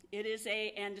gentlemen.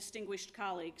 And distinguished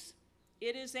colleagues.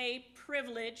 It is a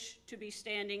privilege to be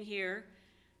standing here,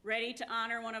 ready to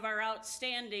honor one of our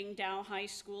outstanding Dow High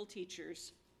School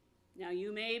teachers. Now,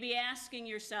 you may be asking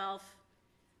yourself,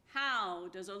 how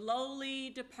does a lowly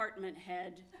department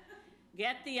head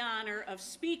get the honor of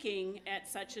speaking at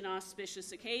such an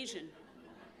auspicious occasion?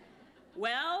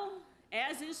 Well,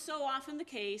 as is so often the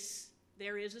case,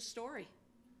 there is a story.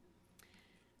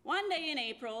 One day in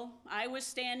April, I was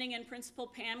standing in Principal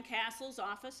Pam Castle's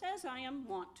office, as I am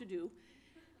wont to do,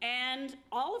 and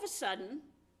all of a sudden,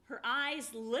 her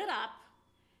eyes lit up,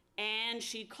 and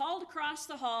she called across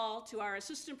the hall to our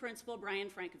assistant principal, Brian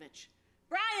Frankovich.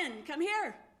 "Brian, come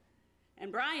here."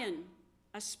 And Brian,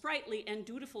 a sprightly and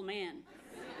dutiful man,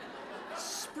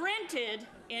 sprinted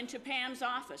into Pam's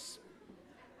office.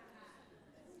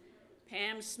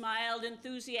 Pam smiled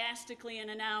enthusiastically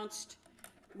and announced,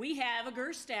 "We have a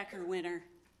Gerstacker winner."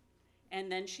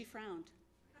 And then she frowned.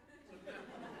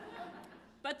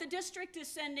 "But the district is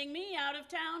sending me out of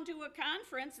town to a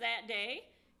conference that day,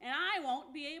 and I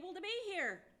won't be able to be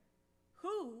here.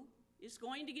 Who is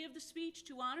going to give the speech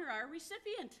to honor our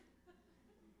recipient?"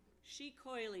 She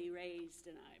coyly raised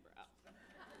an eyebrow.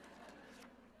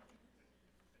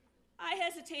 I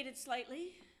hesitated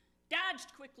slightly,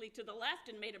 dodged quickly to the left,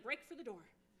 and made a break for the door.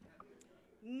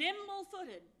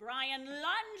 Nimble-footed, Brian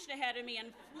lunged ahead of me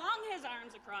and flung his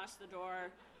arms across the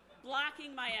door,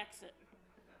 blocking my exit.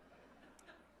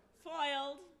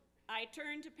 Foiled, I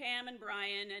turned to Pam and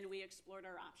Brian, and we explored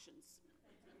our options.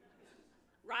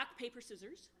 Rock, paper,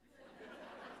 scissors,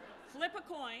 flip a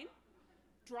coin,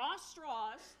 draw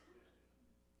straws.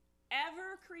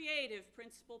 Ever creative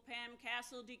Principal Pam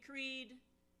Castle decreed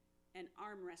an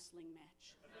arm wrestling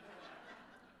match.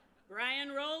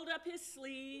 Brian rolled up his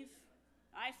sleeve.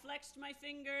 I flexed my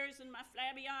fingers and my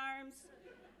flabby arms,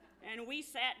 and we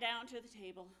sat down to the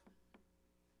table.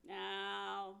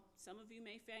 Now, some of you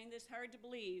may find this hard to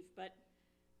believe, but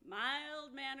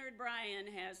mild-mannered Brian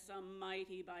has some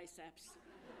mighty biceps.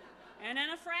 And in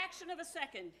a fraction of a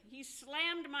second, he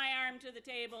slammed my arm to the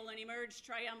table and emerged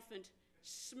triumphant,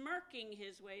 smirking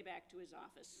his way back to his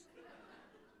office.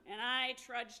 And I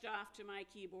trudged off to my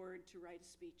keyboard to write a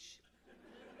speech.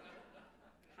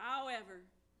 However,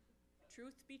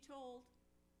 truth be told,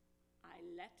 I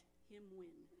let him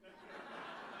win.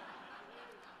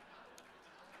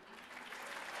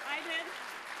 I did.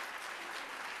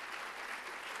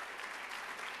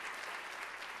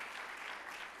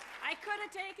 I could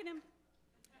have taken him,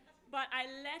 but I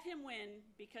let him win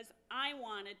because I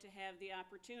wanted to have the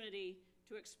opportunity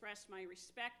to express my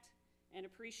respect and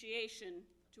appreciation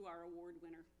to our award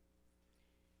winner.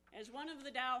 As one of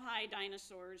the Dow High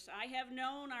dinosaurs, I have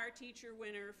known our teacher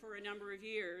winner for a number of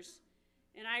years,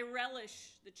 and I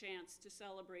relish the chance to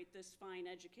celebrate this fine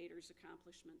educator's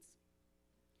accomplishments.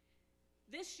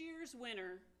 This year's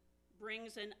winner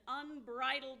brings an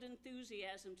unbridled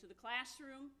enthusiasm to the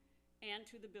classroom and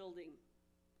to the building.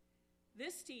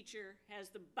 This teacher has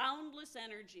the boundless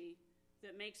energy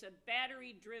that makes a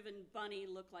battery-driven bunny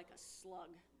look like a slug.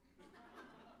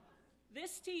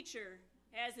 This teacher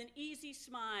has an easy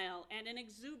smile and an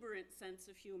exuberant sense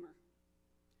of humor.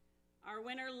 Our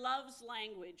winner loves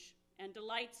language and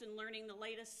delights in learning the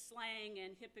latest slang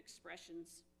and hip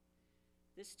expressions.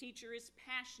 This teacher is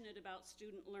passionate about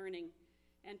student learning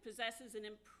and possesses an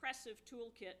impressive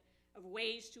toolkit of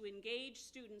ways to engage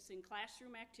students in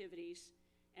classroom activities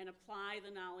and apply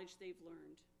the knowledge they've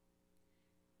learned.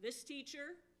 This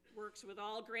teacher works with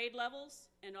all grade levels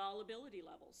and all ability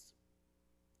levels.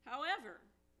 However,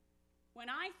 when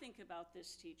I think about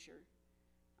this teacher,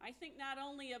 I think not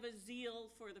only of a zeal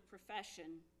for the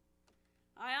profession,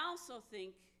 I also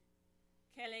think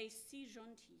qu'elle est si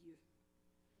gentille.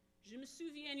 Je me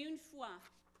souviens une fois,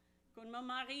 quand mon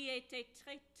mari était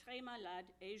très, très malade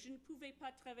et je ne pouvais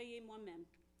pas travailler moi-même.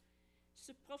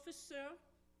 Ce professeur,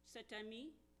 cet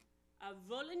ami, a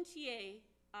volontiers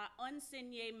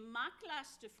enseigné ma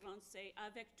classe de français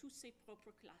avec toutes ses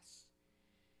propres classes.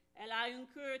 Elle a un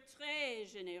cœur très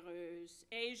généreux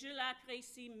et je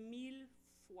l'apprécie 1000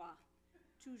 fois,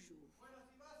 toujours. Bueno,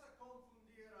 si vas a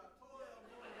confundir a todo el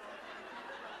mundo,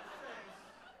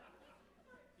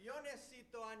 yo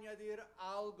necesito añadir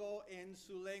algo en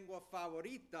su lengua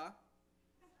favorita.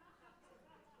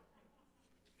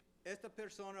 Esta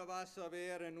persona va a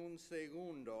saber en un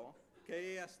segundo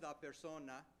qué es la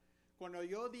persona. Cuando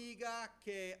yo diga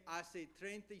que hace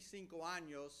 35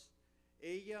 años,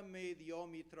 ella me dio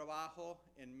mi trabajo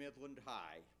en Midland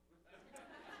High.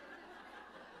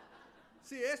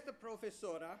 Sí, esta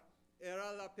profesora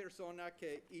era la persona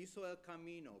que hizo el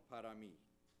camino para mí.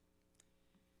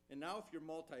 And now if you're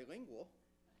multilingual,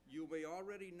 you may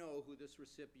already know who this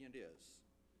recipient is.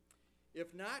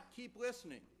 If not, keep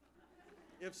listening.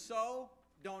 If so,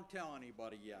 don't tell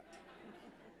anybody yet.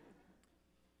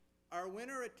 Our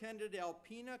winner attended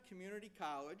Alpena Community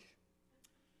College,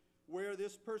 where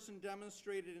this person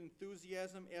demonstrated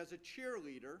enthusiasm as a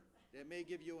cheerleader. That may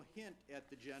give you a hint at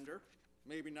the gender,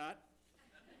 maybe not.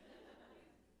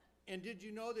 And did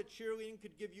you know that cheerleading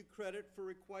could give you credit for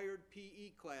required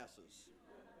PE classes?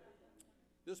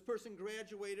 This person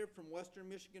graduated from Western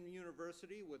Michigan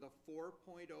University with a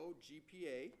 4.0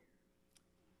 GPA.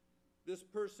 This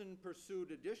person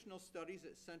pursued additional studies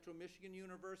at Central Michigan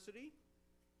University,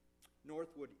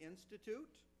 Northwood Institute,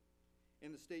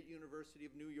 and the State University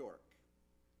of New York.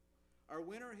 Our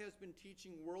winner has been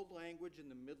teaching world language in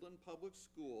the Midland Public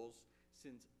Schools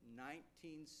since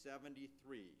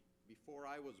 1973, before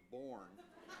I was born.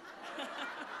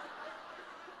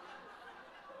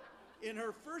 In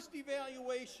her first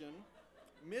evaluation,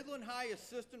 Midland High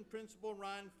Assistant Principal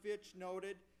Ron Fitch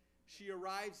noted she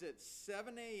arrives at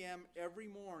 7 a.m. every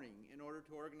morning in order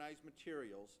to organize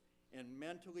materials and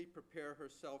mentally prepare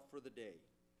herself for the day.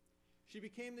 She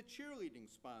became the cheerleading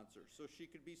sponsor so she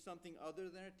could be something other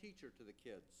than a teacher to the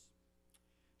kids.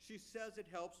 She says it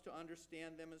helps to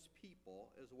understand them as people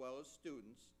as well as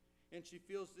students, and she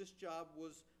feels this job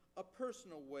was a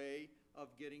personal way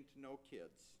of getting to know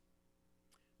kids.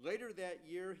 Later that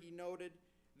year, he noted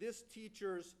this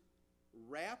teacher's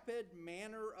rapid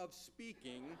manner of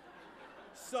speaking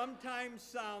sometimes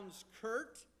sounds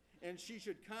curt, and she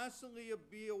should constantly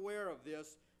be aware of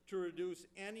this to reduce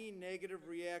any negative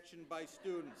reaction by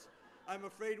students. I'm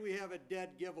afraid we have a dead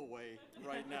giveaway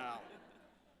right now.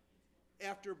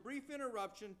 After a brief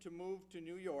interruption to move to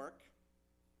New York,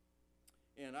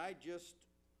 and I've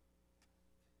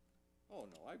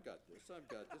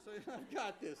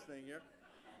got this thing here.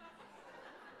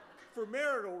 For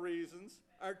marital reasons,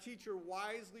 our teacher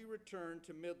wisely returned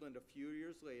to Midland a few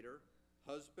years later,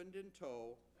 husband in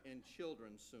tow, and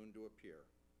children soon to appear.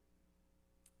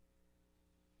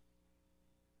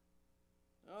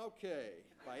 Okay,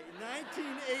 by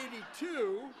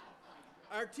 1982,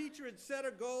 our teacher had set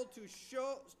a goal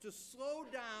to slow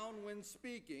down when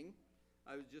speaking.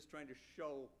 I was just trying to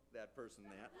show that person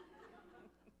that.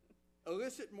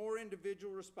 Elicit more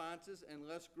individual responses and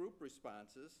less group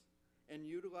responses, and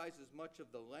utilize as much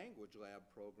of the language lab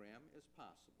program as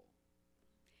possible.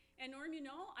 And Norm, you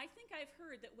know, I think I've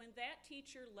heard that when that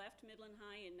teacher left Midland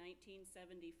High in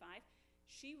 1975,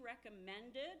 she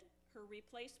recommended her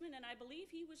replacement, and I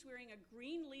believe he was wearing a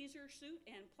green leisure suit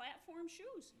and platform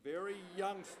shoes. Very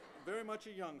much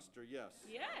a youngster, yes.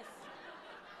 Yes,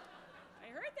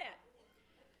 I heard that.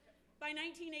 By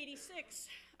 1986,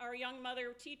 our young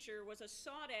mother teacher was a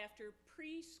sought-after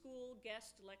preschool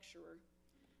guest lecturer.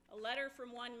 A letter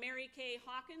from one Mary Kay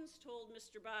Hawkins told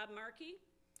Mr. Bob Markey,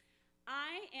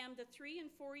 I am the 3-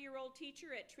 and 4-year-old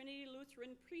teacher at Trinity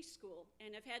Lutheran Preschool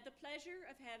and have had the pleasure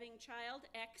of having Child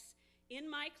X in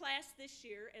my class this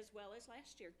year as well as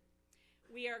last year.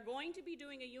 We are going to be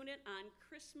doing a unit on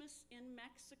Christmas in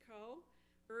Mexico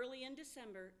early in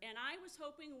December, and I was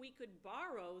hoping we could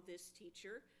borrow this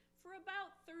teacher for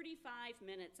about 35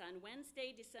 minutes on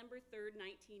Wednesday, December 3rd,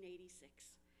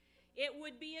 1986. It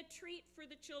would be a treat for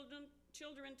the children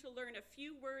to learn a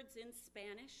few words in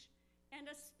Spanish, and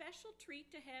a special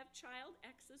treat to have Child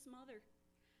X's mother.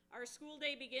 Our school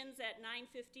day begins at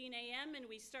 9:15 a.m., and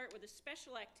we start with a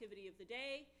special activity of the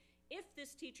day. If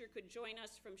this teacher could join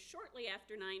us from shortly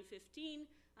after 9:15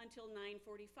 until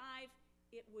 9:45,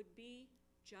 it would be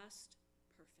just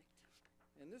perfect.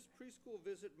 And this preschool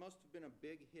visit must have been a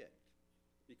big hit,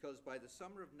 because by the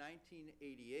summer of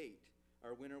 1988,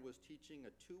 our winner was teaching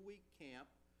a 2-week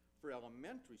camp for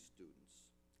elementary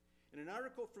students. In an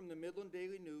article from the Midland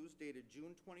Daily News dated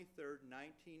June 23,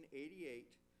 1988,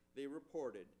 they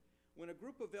reported, when a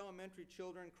group of elementary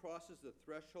children crosses the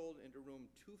threshold into room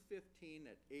 215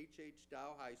 at H.H.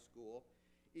 Dow High School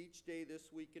each day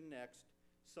this week and next,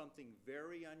 something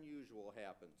very unusual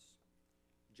happens.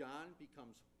 John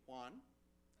becomes Juan,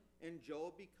 and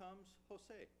Joe becomes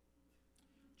Jose.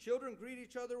 Children greet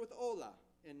each other with hola,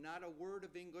 and not a word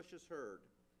of English is heard.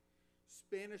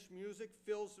 Spanish music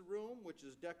fills the room, which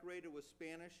is decorated with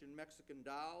Spanish and Mexican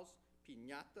dolls,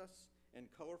 piñatas, and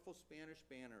colorful Spanish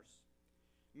banners.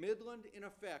 Midland, in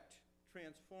effect,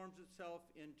 transforms itself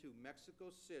into Mexico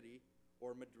City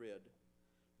or Madrid.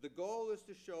 The goal is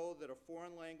to show that a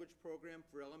foreign language program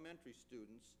for elementary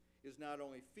students is not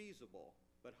only feasible,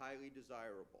 but highly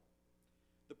desirable.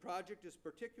 The project is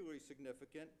particularly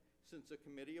significant since a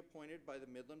committee appointed by the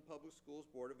Midland Public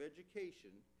Schools Board of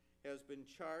Education has been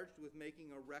charged with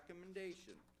making a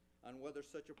recommendation on whether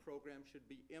such a program should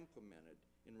be implemented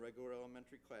in regular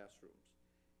elementary classrooms.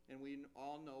 And we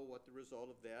all know what the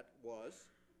result of that was.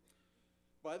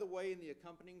 By the way, in the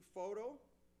accompanying photo,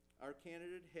 our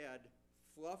candidate had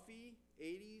fluffy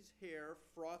 80s hair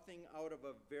frothing out of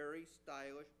a very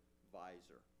stylish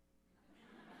visor.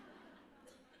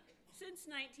 Since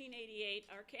 1988,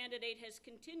 our candidate has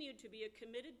continued to be a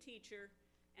committed teacher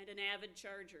and an avid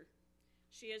charger.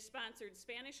 She has sponsored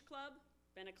Spanish Club,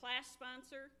 been a class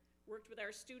sponsor, worked with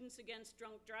our Students Against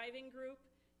Drunk Driving group,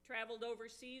 traveled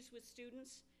overseas with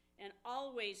students, and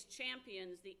always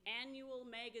champions the annual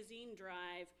magazine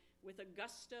drive with a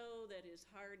gusto that is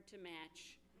hard to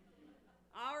match.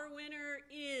 Our winner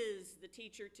is the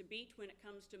teacher to beat when it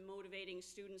comes to motivating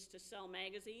students to sell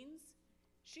magazines.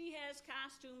 She has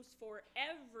costumes for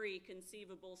every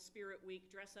conceivable Spirit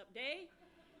Week dress-up day.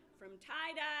 From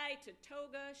tie-dye to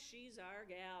toga, she's our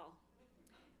gal.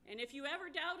 And if you ever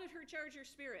doubted her Charger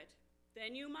spirit,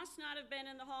 then you must not have been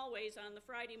in the hallways on the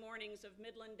Friday mornings of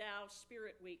Midland Dow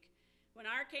Spirit Week, when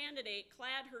our candidate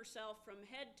clad herself from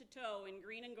head to toe in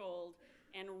green and gold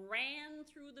and ran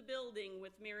through the building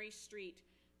with Mary Street,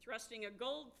 thrusting a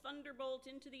gold thunderbolt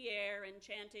into the air and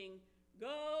chanting,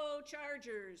 "Go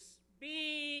Chargers,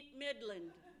 beat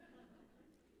Midland."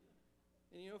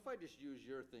 And you know, if I just use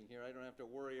your thing here, I don't have to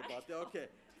worry about that. Okay.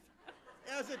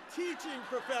 As a teaching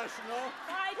professional.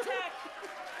 High tech,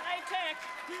 high tech.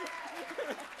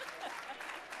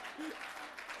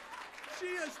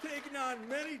 She has taken on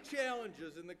many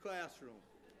challenges in the classroom,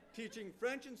 teaching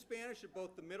French and Spanish at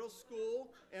both the middle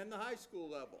school and the high school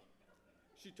level.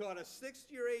 She taught a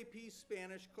 6th-year AP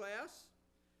Spanish class,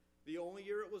 the only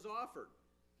year it was offered.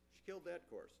 She killed that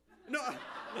course. No,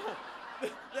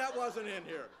 that wasn't in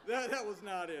here. That was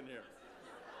not in here.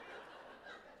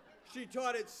 She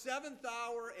taught at 7th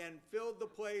hour and filled the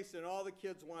place, and all the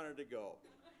kids wanted to go.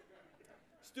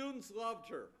 Students loved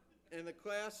her and the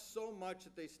class so much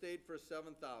that they stayed for a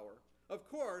 7th hour. Of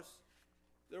course,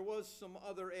 there was some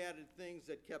other added things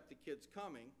that kept the kids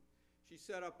coming. She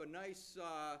set up a nice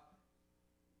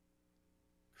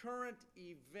current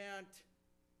event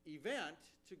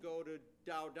to go to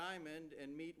Dow Diamond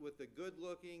and meet with the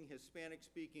good-looking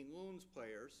Hispanic-speaking Loons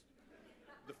players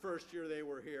the first year they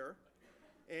were here.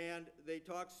 And they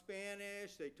talked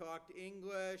Spanish, they talked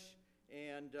English,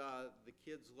 and the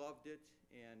kids loved it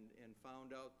and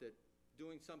found out that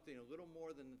doing something a little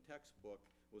more than the textbook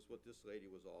was what this lady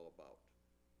was all about.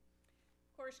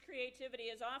 Of course, creativity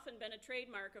has often been a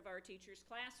trademark of our teacher's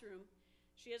classroom.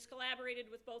 She has collaborated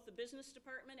with both the business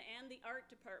department and the art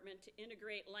department to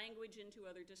integrate language into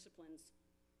other disciplines.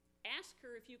 Ask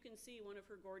her if you can see one of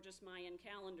her gorgeous Mayan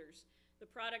calendars, the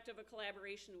product of a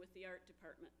collaboration with the art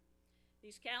department.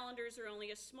 These calendars are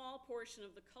only a small portion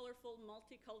of the colorful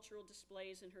multicultural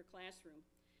displays in her classroom.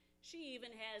 She even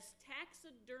has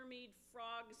taxidermied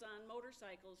frogs on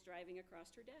motorcycles driving across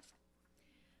her desk.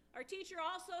 Our teacher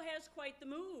also has quite the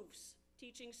moves,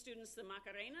 teaching students the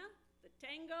Macarena, the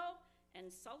tango,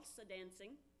 and salsa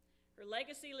dancing. Her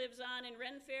legacy lives on in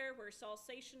Ren Fair, where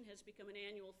salsation has become an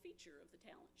annual feature of the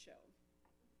talent show.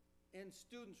 And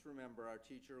students remember our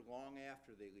teacher long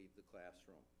after they leave the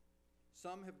classroom.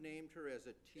 Some have named her as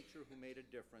a teacher who made a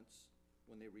difference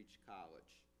when they reached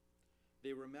college.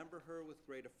 They remember her with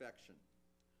great affection.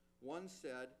 One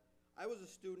said, "I was a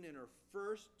student in her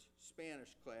first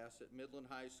Spanish class at Midland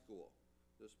High School."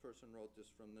 This person wrote this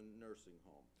from the nursing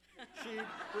home. She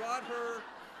brought her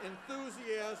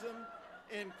enthusiasm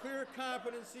and clear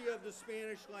competency of the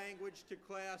Spanish language to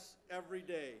class every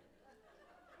day.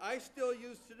 I still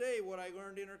use today what I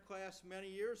learned in her class many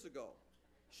years ago.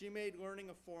 She made learning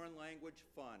a foreign language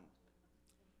fun.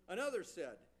 Another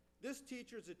said, "This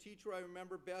teacher is a teacher I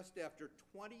remember best after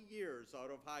 20 years out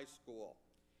of high school.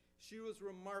 She was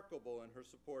remarkable in her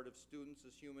support of students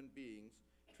as human beings,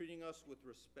 treating us with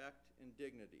respect and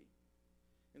dignity."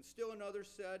 And still another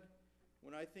said,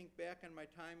 "When I think back on my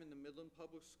time in the Midland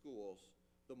Public Schools,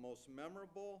 the most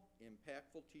memorable,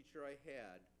 impactful teacher I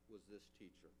had was this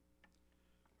teacher."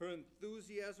 Her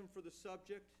enthusiasm for the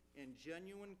subject and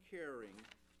genuine caring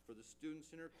for the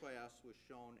students in her class was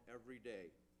shown every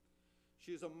day.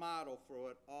 She is a model for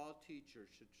what all teachers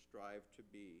should strive to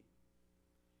be.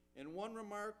 And one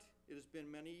remarked, "It has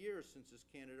been many years since this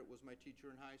candidate was my teacher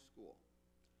in high school.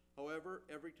 However,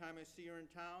 every time I see her in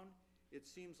town, it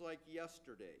seems like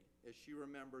yesterday, as she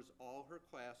remembers all her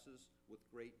classes with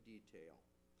great detail.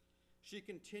 She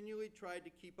continually tried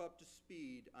to keep up to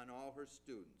speed on all her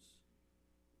students.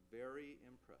 Very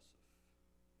impressive."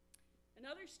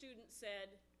 Another student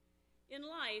said, "In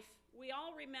life, we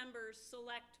all remember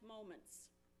select moments.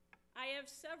 I have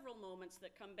several moments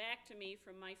that come back to me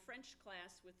from my French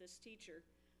class with this teacher,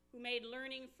 who made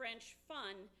learning French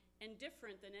fun and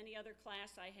different than any other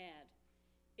class I had.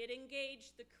 It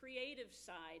engaged the creative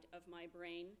side of my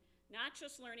brain, not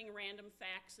just learning random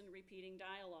facts and repeating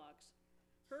dialogues.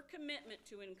 Her commitment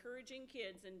to encouraging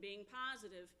kids and being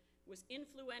positive was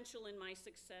influential in my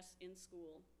success in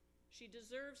school. She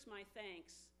deserves my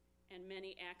thanks and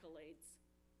many accolades."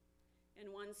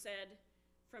 And one said,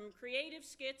 "From creative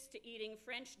skits to eating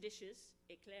French dishes,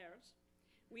 éclairs,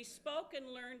 we spoke and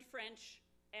learned French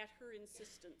at her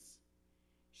insistence.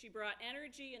 She brought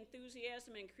energy,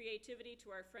 enthusiasm, and creativity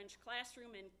to our French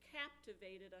classroom and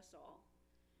captivated us all.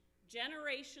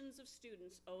 Generations of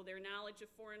students owe their knowledge of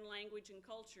foreign language and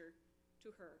culture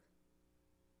to her.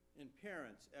 And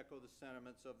parents echo the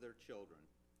sentiments of their children.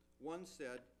 One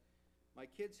said, "My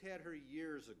kids had her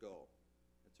years ago."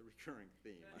 That's a recurring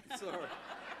theme, I'm sorry.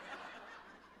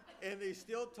 And they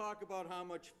still talk about how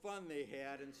much fun they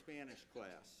had in Spanish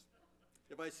class.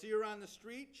 If I see her on the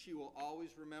street, she will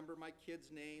always remember my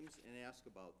kids' names and ask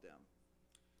about them.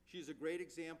 She's a great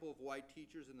example of why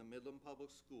teachers in the Midland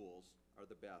Public Schools are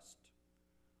the best.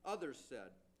 Others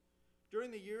said,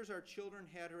 "During the years our children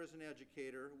had her as an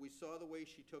educator, we saw the way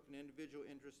she took an individual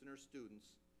interest in her students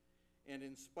and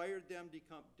inspired them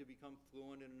to become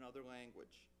fluent in another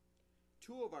language.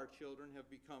 2 of our children have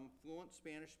become fluent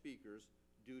Spanish speakers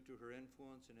due to her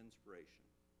influence and inspiration."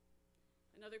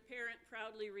 Another parent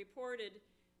proudly reported,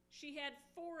 "She had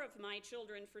 4 of my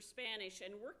children for Spanish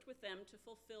and worked with them to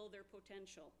fulfill their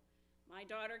potential. My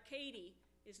daughter Katie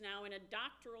is now in a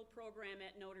doctoral program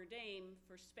at Notre Dame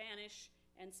for Spanish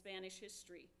and Spanish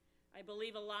history. I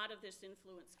believe a lot of this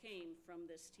influence came from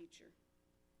this teacher."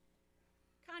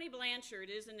 Connie Blanchard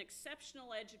is an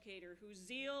exceptional educator whose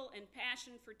zeal and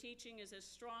passion for teaching is as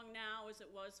strong now as it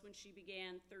was when she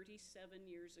began 37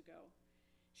 years ago.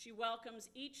 She welcomes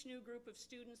each new group of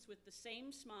students with the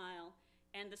same smile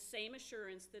and the same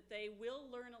assurance that they will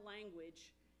learn a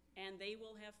language and they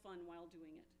will have fun while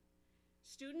doing it.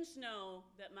 Students know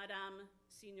that Madame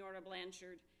Signora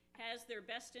Blanchard has their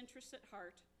best interests at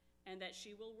heart and that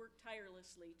she will work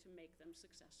tirelessly to make them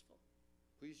successful.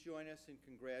 Please join us in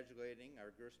congratulating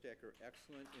our Gerstacker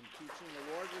Excellent in Teaching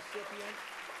Award recipient,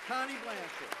 Connie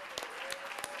Blanchard.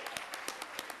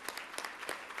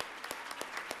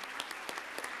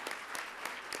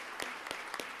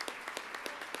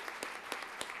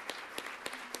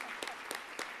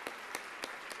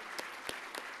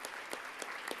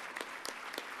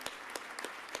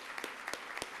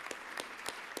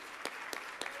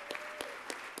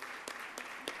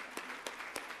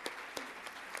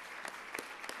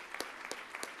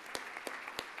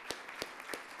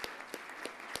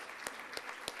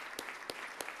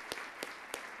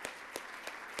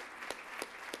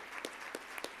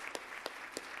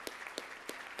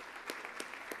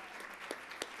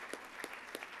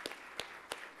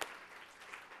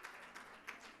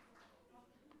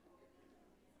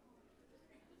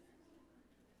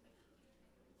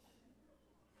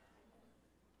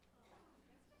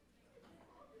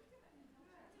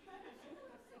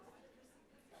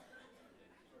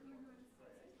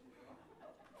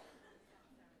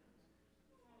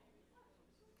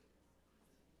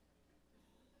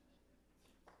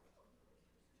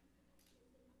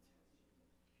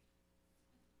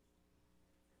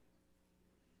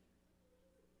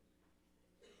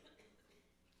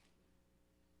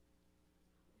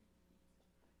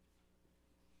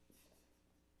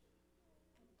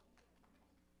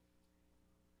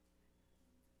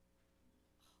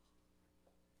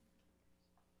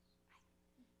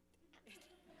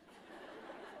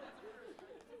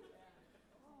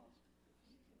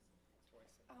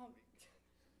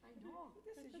 I know,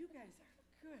 you guys are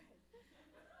good.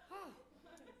 Oh,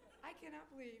 I cannot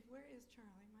believe, where is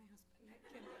Charlie, my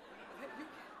husband? That you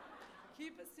can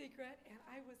keep a secret, and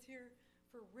I was here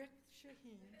for Rick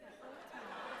Shaheen the whole time.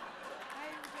 I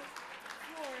am just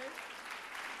floored.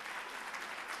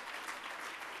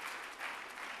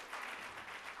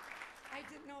 I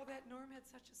didn't know that Norm had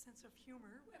such a sense of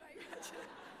humor when I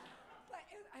mentioned. But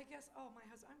I guess, oh, my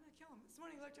husband, I'm going to kill him. This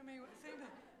morning he looked at me saying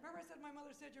that, remember I said my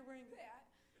mother said you're wearing that?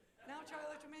 Now Charlie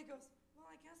looked at me and goes, well,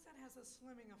 I guess that has a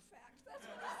slimming effect. That's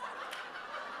what he said.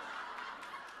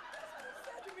 That's what he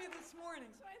said to me this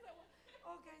morning. So I thought, well,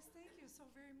 oh, guys, thank you so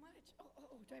very much. Oh,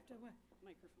 do I have to what?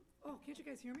 Microphone. Oh, can't you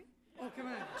guys hear me? Oh, come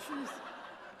on. Jeez.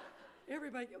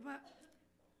 Everybody, but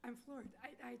I'm floored.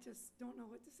 I just don't know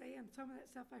what to say, and some of that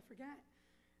stuff I forgot.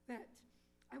 That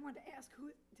I wanted to ask,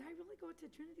 did I really go to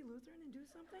Trinity Lutheran and do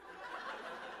something?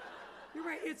 You're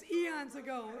right, it's eons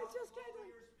ago. It's just kind of,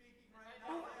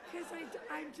 oh, because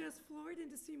I'm just floored,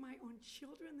 and to see my own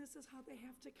children, this is how they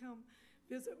have to come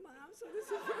visit Mom, so this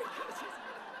is very good.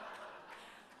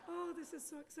 Oh, this is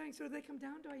so exciting. So they come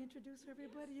down, do I introduce who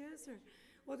everybody is? Or,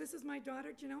 well, this is my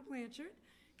daughter, Janelle Blanchard,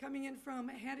 coming in from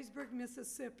Hattiesburg,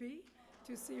 Mississippi,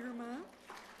 to see her mom.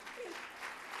 And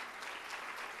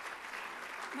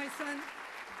my son,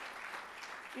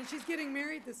 and she's getting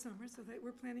married this summer, so that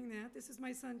we're planning that. This is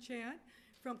my son, Chad,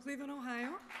 from Cleveland,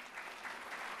 Ohio.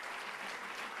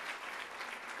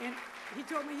 And he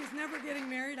told me he's never getting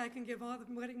married. I can give all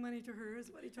the wedding money to her, is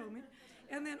what he told me.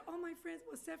 And then all my friends,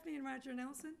 well, Stephanie and Roger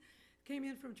Nelson, came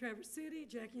in from Traverse City.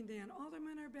 Jackie and Dan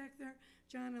Alderman are back there.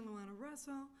 John and Luana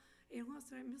Russell. And who else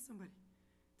did I miss? Somebody.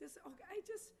 This, okay,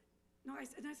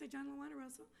 and I said John and Luana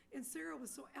Russell. And Sarah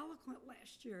was so eloquent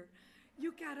last year.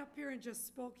 You got up here and just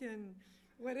spoke in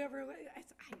whatever.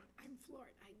 I'm floored.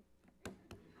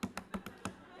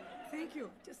 Thank you.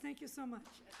 Just thank you so much.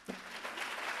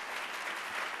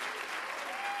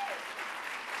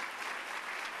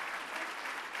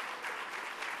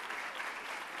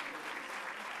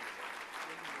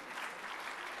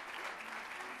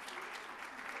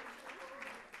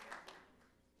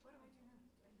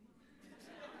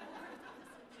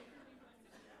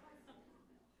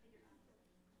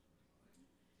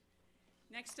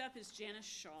 Next up is Janice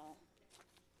Shaw.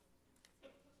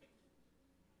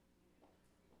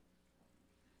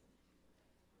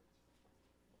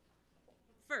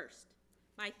 First,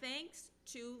 my thanks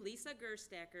to Lisa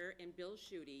Gerstacker and Bill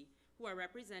Schutte, who are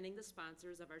representing the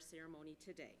sponsors of our ceremony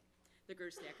today, the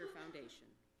Gerstacker Foundation.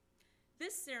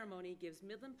 This ceremony gives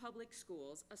Midland Public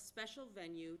Schools a special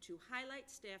venue to highlight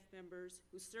staff members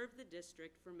who served the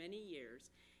district for many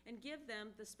years and give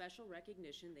them the special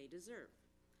recognition they deserve.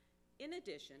 In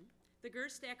addition, the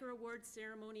Gerstacker Awards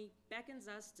Ceremony beckons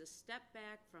us to step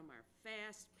back from our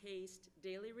fast-paced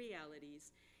daily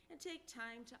realities and take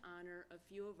time to honor a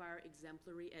few of our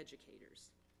exemplary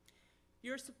educators.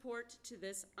 Your support to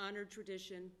this honored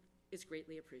tradition is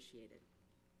greatly appreciated.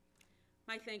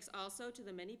 My thanks also to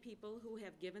the many people who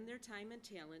have given their time and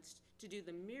talents to do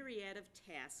the myriad of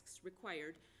tasks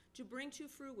required to bring to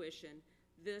fruition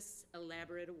this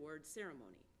elaborate award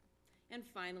ceremony. And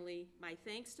finally, my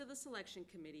thanks to the selection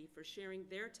committee for sharing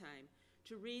their time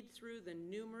to read through the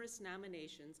numerous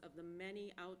nominations of the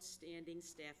many outstanding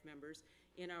staff members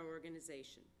in our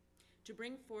organization, to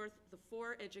bring forth the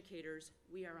 4 educators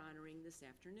we are honoring this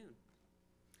afternoon.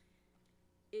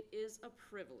 It is a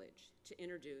privilege to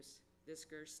introduce this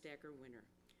Gerstacker winner,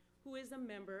 who is a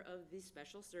member of the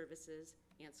Special Services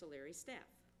Ancillary staff.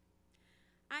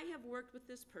 I have worked with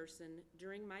this person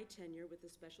during my tenure with the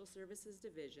Special Services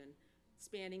Division,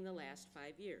 spanning the last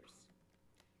 5 years.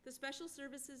 The Special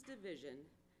Services Division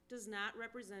does not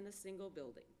represent a single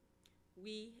building.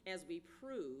 We, as we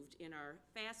proved in our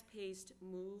fast-paced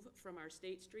move from our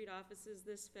State Street offices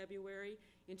this February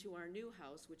into our new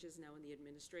house, which is now in the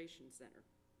Administration Center.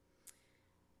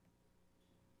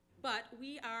 But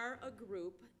we are a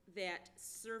group that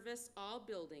service all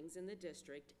buildings in the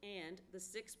district and the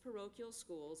 6 parochial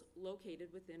schools located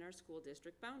within our school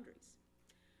district boundaries.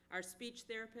 Our speech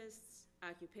therapists,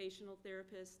 occupational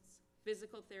therapists,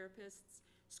 physical therapists,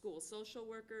 school social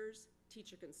workers,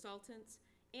 teacher consultants,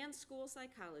 and school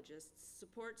psychologists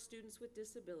support students with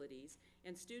disabilities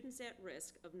and students at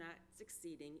risk of not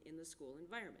succeeding in the school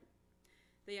environment.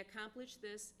 They accomplish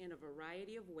this in a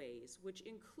variety of ways, which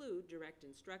include direct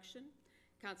instruction,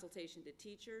 consultation to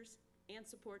teachers, and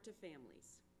support to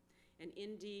families. And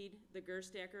indeed, the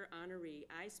Gerstacker honoree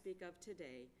I speak of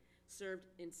today served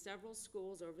in several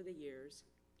schools over the years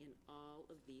in all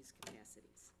of these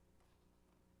capacities.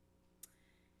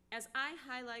 As I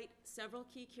highlight several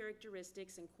key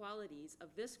characteristics and qualities of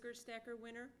this Gerstacker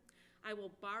winner, I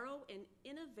will borrow an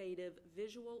innovative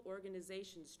visual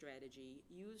organization strategy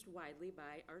used widely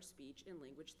by our speech and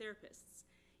language therapists.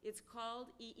 It's called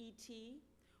EET,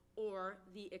 or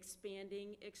the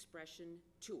Expanding Expression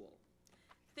Tool.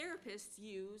 Therapists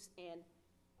use an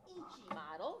EET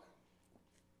model,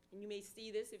 and you may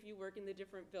see this if you work in the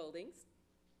different buildings,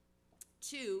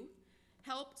 to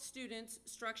help students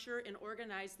structure and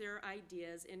organize their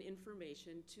ideas and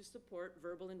information to support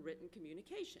verbal and written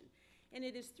communication. And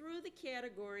it is through the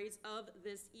categories of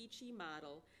this EET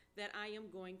model that I am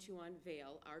going to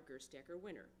unveil our Gerstacker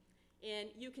winner. And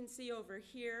you can see over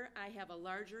here, I have a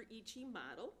larger EET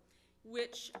model,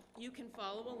 which you can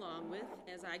follow along with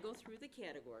as I go through the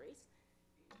categories.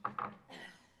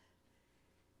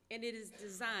 And it is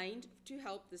designed to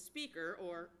help the speaker,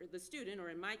 or the student, or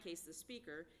in my case, the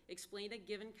speaker, explain a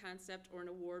given concept or an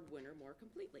award winner more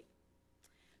completely.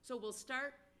 So we'll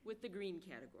start with the green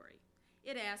category.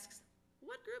 It asks,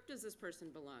 what group does this person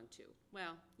belong to?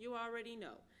 Well, you already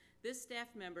know. This staff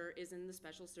member is in the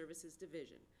Special Services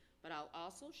Division, but I'll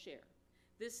also share.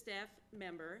 This staff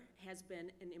member has been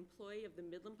an employee of the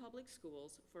Midland Public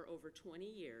Schools for over 20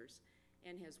 years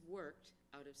and has worked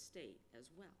out of state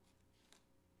as well.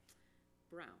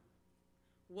 Brown.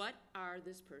 What are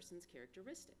this person's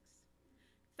characteristics?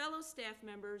 Fellow staff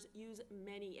members use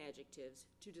many adjectives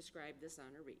to describe this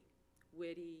honoree.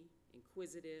 Witty,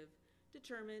 inquisitive,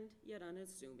 determined yet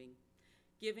unassuming,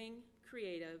 giving,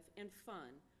 creative, and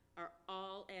fun are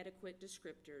all adequate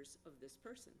descriptors of this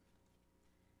person.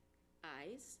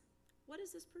 Eyes. What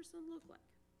does this person look like?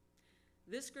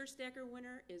 This Gerstacker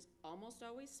winner is almost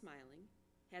always smiling,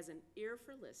 has an ear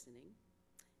for listening,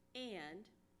 and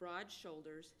broad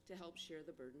shoulders to help share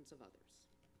the burdens of others.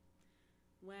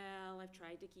 Well, I've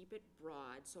tried to keep it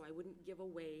broad so I wouldn't give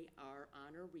away our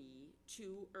honoree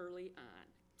too early on.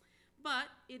 But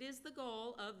it is the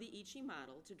goal of the Ichi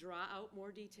model to draw out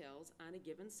more details on a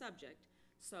given subject,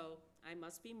 so I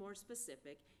must be more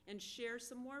specific and share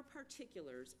some more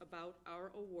particulars about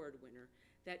our award winner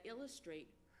that illustrate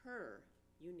her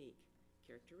unique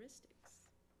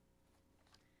characteristics.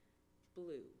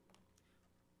 Blue.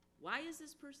 Why is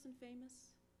this person famous?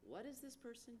 What does this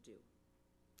person do?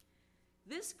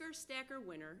 This Gerstacker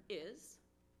winner is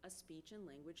a speech and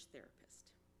language therapist.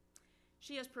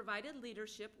 She has provided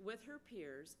leadership with her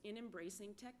peers in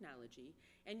embracing technology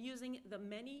and using the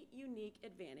many unique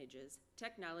advantages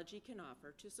technology can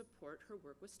offer to support her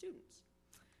work with students.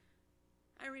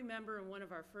 I remember in one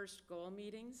of our first goal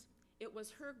meetings, it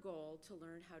was her goal to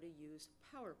learn how to use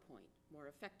PowerPoint more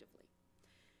effectively.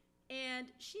 And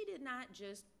she did not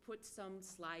just put some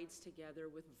slides together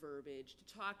with verbiage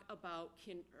to talk about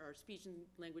our speech and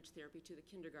language therapy to the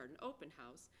kindergarten open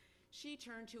house. She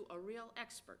turned to a real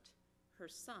expert, her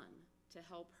son, to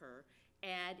help her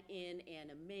add in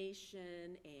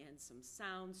animation and some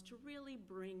sounds to really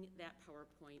bring that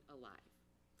PowerPoint alive.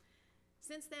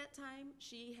 Since that time,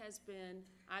 she has been,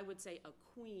 I would say, a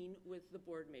queen with the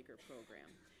Boardmaker program.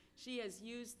 She has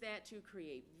used that to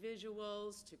create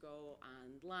visuals, to go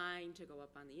online, to go up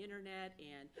on the internet,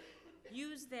 and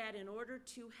use that in order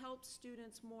to help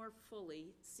students more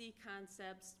fully see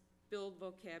concepts, build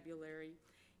vocabulary,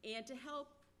 and to help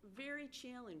very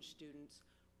challenged students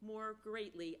more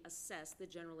greatly assess the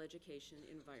general education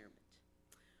environment.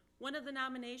 One of the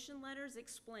nomination letters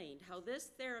explained how this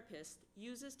therapist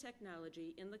uses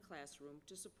technology in the classroom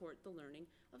to support the learning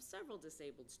of several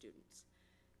disabled students.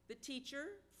 The teacher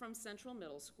from Central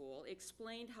Middle School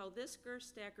explained how this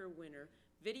Gerstacker winner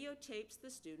videotapes the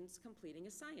students completing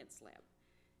a science lab,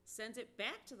 sends it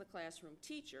back to the classroom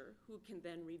teacher, who can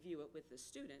then review it with the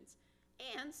students,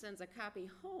 and sends a copy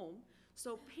home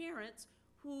so parents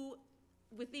who,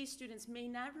 with these students, may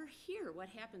never hear what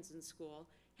happens in school,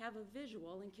 have a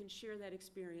visual and can share that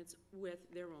experience with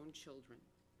their own children.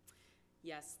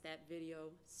 Yes, that video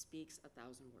speaks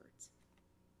 1,000 words.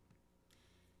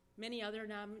 Many other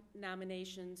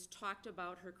nominations talked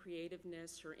about her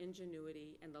creativeness, her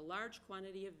ingenuity, and the large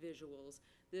quantity of visuals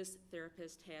this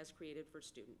therapist has created for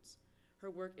students.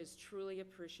 Her work is truly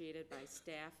appreciated by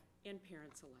staff and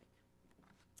parents alike.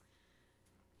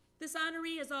 This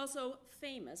honoree is also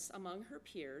famous among her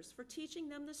peers for teaching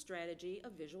them the strategy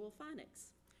of visual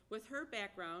phonics. With her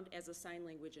background as a sign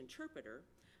language interpreter,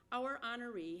 our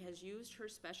honoree has used her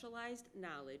specialized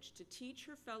knowledge to teach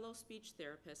her fellow speech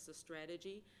therapists a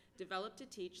strategy developed to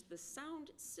teach the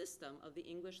sound system of the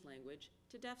English language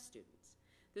to deaf students.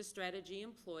 This strategy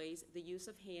employs the use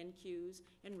of hand cues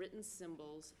and written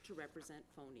symbols to represent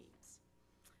phonemes.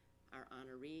 Our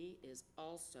honoree is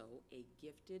also a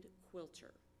gifted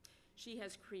quilter. She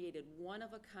has created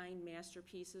one-of-a-kind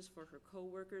masterpieces for her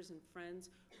coworkers and friends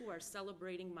who are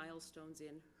celebrating milestones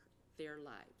in their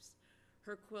lives.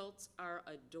 Her quilts are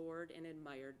adored and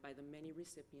admired by the many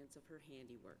recipients of her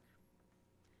handiwork.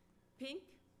 Pink,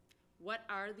 what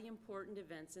are the important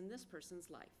events in this person's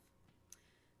life?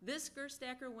 This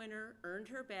Gerstacker winner earned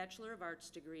her Bachelor of Arts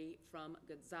degree from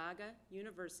Gonzaga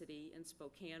University in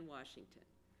Spokane, Washington.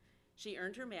 She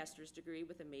earned her master's degree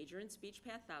with a major in speech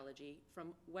pathology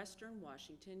from Western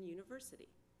Washington University.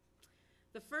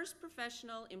 The first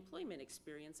professional employment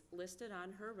experience listed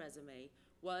on her resume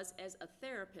was as a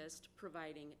therapist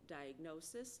providing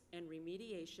diagnosis and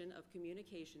remediation of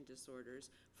communication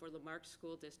disorders for Lamarck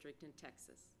School District in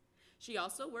Texas. She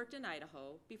also worked in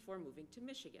Idaho before moving to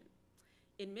Michigan.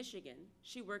 In Michigan,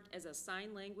 she worked as a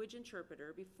sign language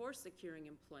interpreter before securing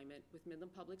employment with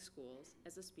Midland Public Schools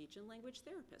as a speech and language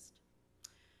therapist.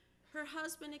 Her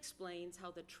husband explains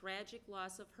how the tragic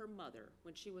loss of her mother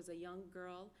when she was a young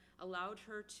girl allowed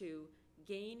her to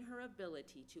gain her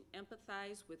ability to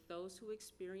empathize with those who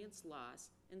experience loss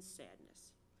and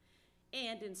sadness,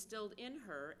 and instilled in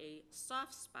her a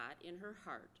soft spot in her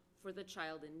heart for the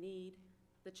child in need,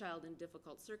 the child in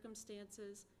difficult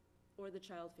circumstances, or the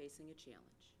child facing a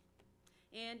challenge.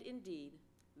 And indeed,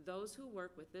 those who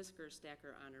work with this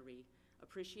Gerstacker honoree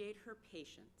appreciate her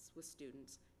patience with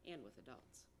students and with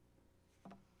adults.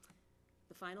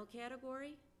 The final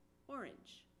category,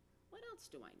 orange. What else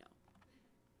do I know?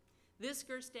 This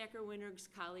Gerstacker winner's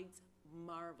colleagues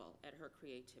marvel at her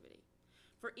creativity.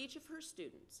 For each of her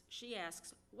students, she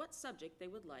asks what subject they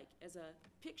would like as a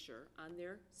picture on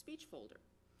their speech folder.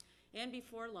 And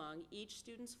before long, each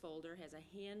student's folder has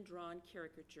a hand-drawn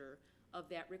caricature of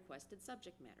that requested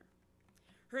subject matter.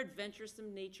 Her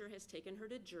adventuresome nature has taken her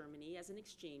to Germany as an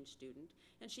exchange student,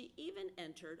 and she even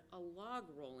entered a log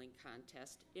rolling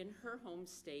contest in her home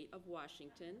state of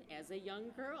Washington as a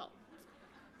young girl.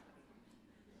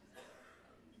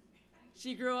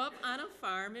 She grew up on a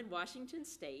farm in Washington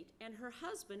state, and her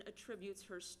husband attributes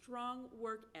her strong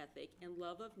work ethic and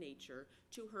love of nature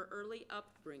to her early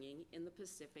upbringing in the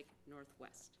Pacific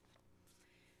Northwest.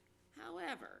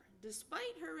 However,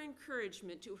 despite her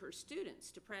encouragement to her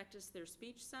students to practice their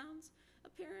speech sounds,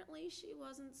 apparently she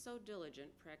wasn't so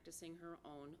diligent practicing her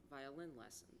own violin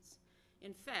lessons.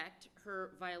 In fact,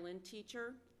 her violin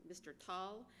teacher, Mr.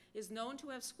 Tall, is known to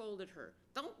have scolded her.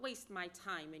 "Don't waste my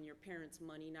time and your parents'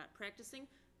 money not practicing.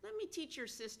 Let me teach your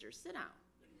sister. Sit down."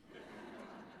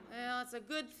 Well, it's a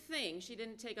good thing she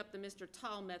didn't take up the Mr.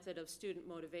 Tall method of student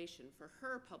motivation for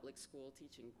her public school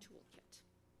teaching toolkit.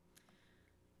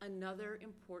 Another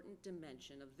important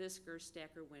dimension of this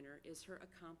Gerstacker winner is her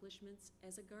accomplishments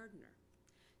as a gardener.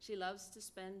 She loves to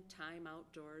spend time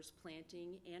outdoors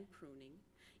planting and pruning.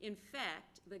 In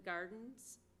fact, the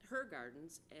gardens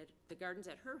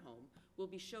at her home will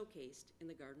be showcased in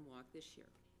the garden walk this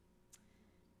year.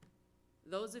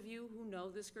 Those of you who know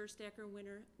this Gerstacker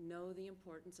winner know the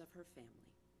importance of her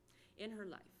family in her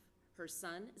life. Her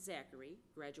son, Zachary,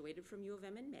 graduated from U of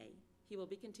M in May. He will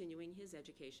be continuing his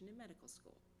education in medical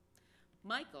school.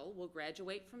 Michael will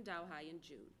graduate from Dow High in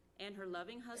June, and her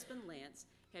loving husband, Lance,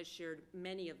 has shared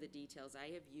many of the details I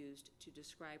have used to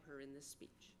describe her in this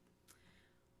speech.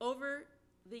 Over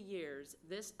the years,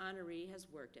 this honoree has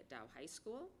worked at Dow High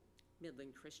School,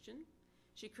 Midland Christian.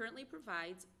 She currently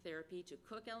provides therapy to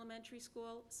Cook Elementary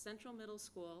School, Central Middle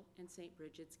School, and St.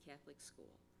 Bridget's Catholic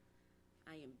School.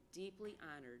 I am deeply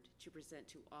honored to present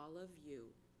to all of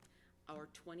you our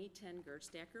 2010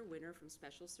 Gerstacker winner from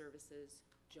Special Services,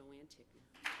 Joanne Tickner.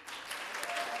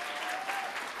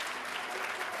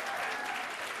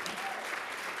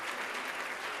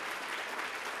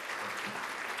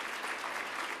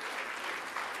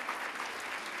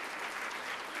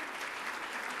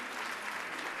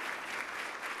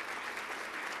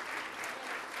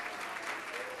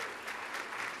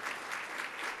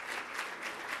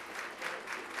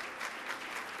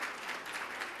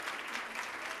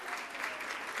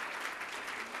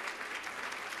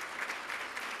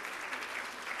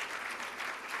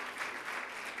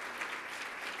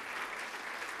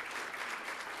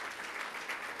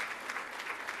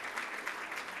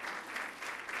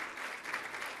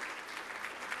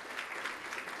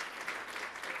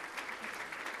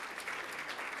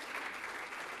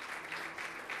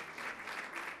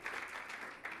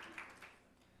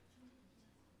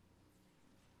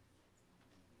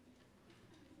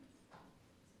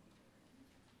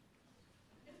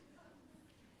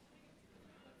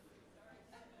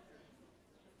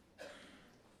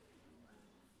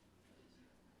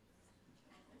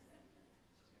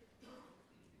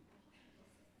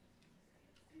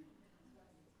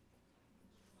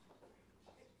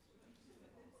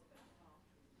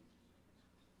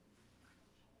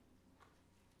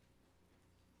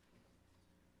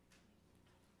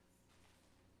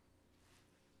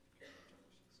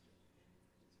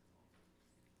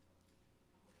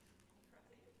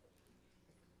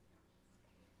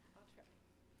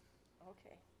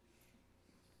 Okay.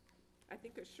 I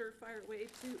think a surefire way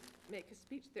to make a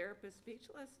speech therapist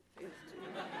speechless is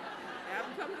to have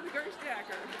them come to the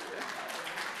Gerstacker.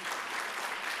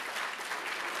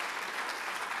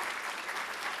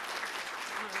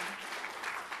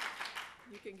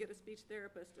 You can get a speech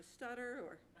therapist to stutter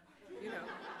or,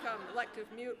 come elective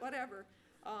mute, whatever.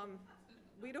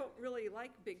 We don't really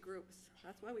like big groups.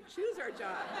 That's why we choose our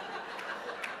job.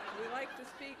 We like to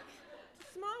speak to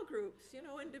small groups,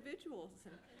 individuals.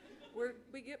 And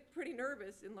we get pretty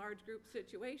nervous in large group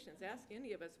situations. Ask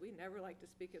any of us. We never like to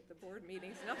speak at the board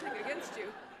meetings. Nothing against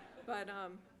you, but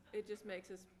it just makes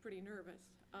us pretty nervous.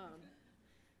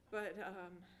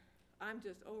 I'm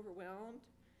just overwhelmed,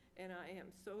 and I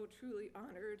am so truly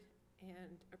honored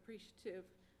and appreciative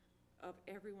of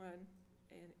everyone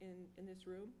in this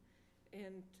room.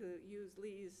 And to use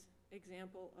Lee's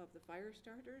example of the fire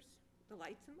starters, the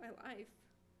lights in my life,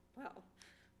 well,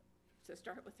 to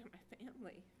start with, they're my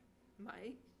family,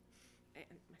 Mike,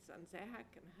 and my son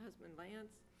Zach, and my husband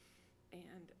Lance,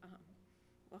 and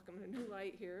welcome to new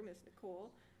light here, Miss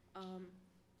Nicole,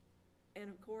 and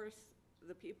of course,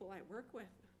 the people I work with.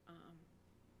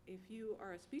 If you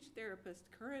are a speech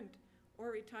therapist, current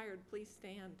or retired, please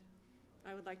stand.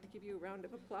 I would like to give you a round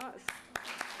of applause.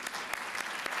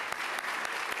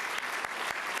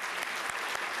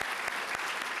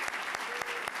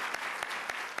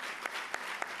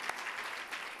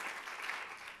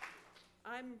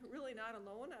 I'm really not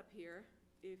alone up here.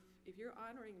 If you're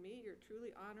honoring me, you're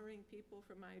truly honoring people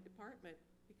from my department,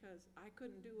 because I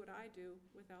couldn't do what I do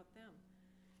without them.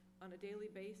 On a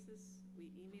daily basis, we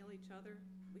email each other,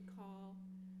 we call,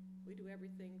 we do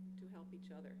everything to help each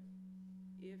other.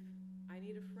 If I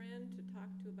need a friend to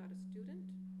talk to about a student,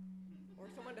 or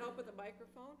someone to help with a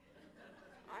microphone,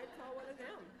 I'd call one of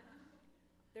them.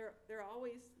 They're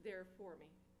always there for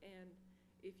me. And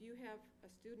if you have a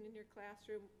student in your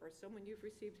classroom or someone you've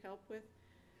received help with,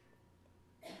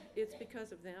 it's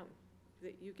because of them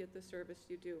that you get the service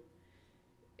you do.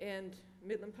 And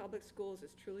Midland Public Schools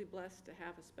is truly blessed to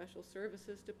have a special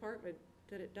services department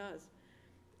that it does.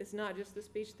 It's not just the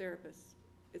speech therapists,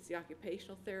 it's the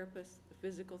occupational therapists, the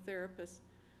physical therapists,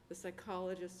 the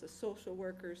psychologists, the social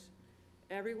workers,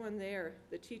 everyone there,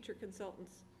 the teacher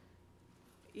consultants.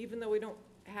 Even though we don't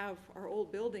have our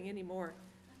old building anymore,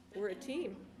 we're a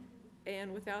team.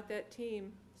 And without that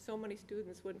team, so many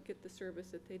students wouldn't get the service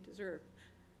that they deserve.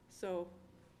 So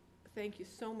thank you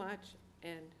so much,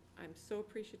 and I'm so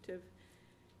appreciative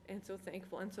and so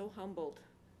thankful and so humbled,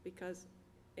 because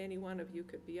any one of you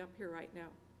could be up here right now.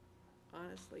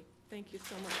 Honestly, thank you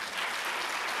so much.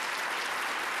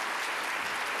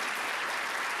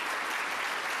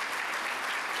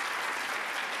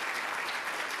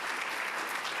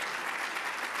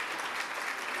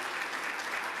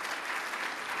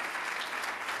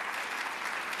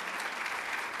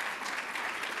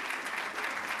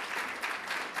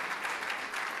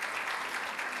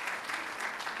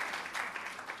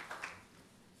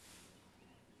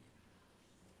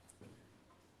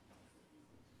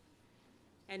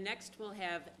 And next, we'll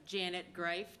have Janet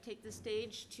Greif take the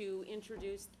stage to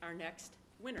introduce our next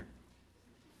winner.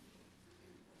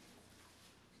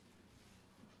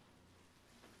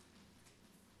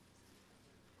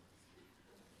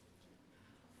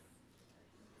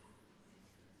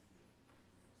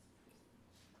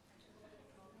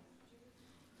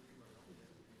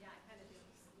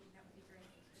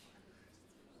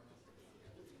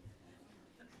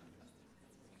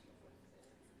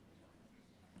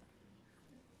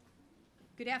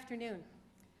 Good afternoon.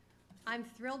 I'm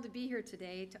thrilled to be here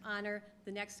today to honor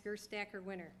the next Gerstacker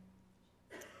winner.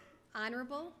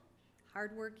 Honorable,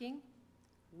 hardworking,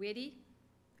 witty,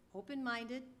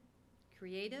 open-minded,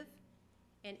 creative,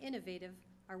 and innovative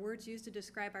are words used to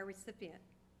describe our recipient.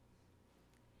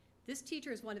 This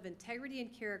teacher is one of integrity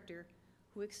and character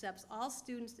who accepts all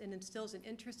students and instills an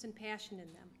interest and passion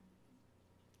in them.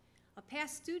 A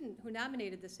past student who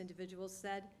nominated this individual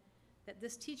said that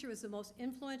this teacher was the most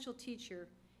influential teacher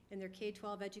in their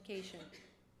K-12 education.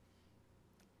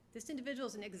 This individual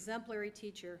is an exemplary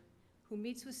teacher who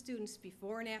meets with students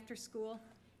before and after school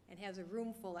and has a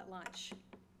room full at lunch.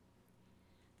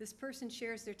 This person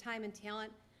shares their time and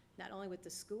talent not only with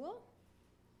the school,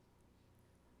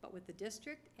 but with the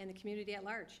district and the community at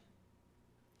large.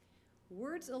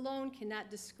 Words alone cannot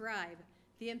describe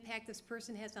the impact this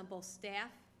person has on both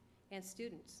staff and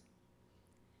students.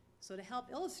 So to help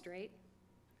illustrate,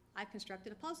 I've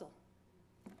constructed a puzzle.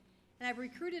 And I've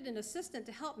recruited an assistant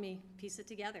to help me piece it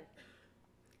together.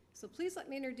 So please let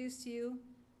me introduce to you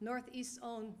Northeast's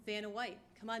own Vanna White.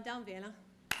 Come on down, Vanna.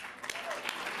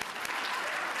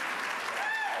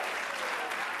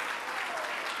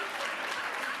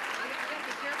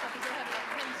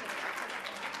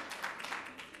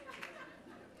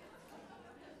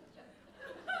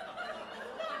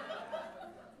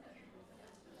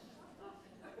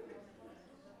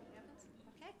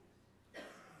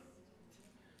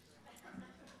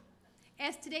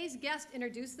 As today's guests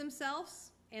introduce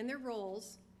themselves and their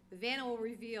roles, Vanna will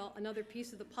reveal another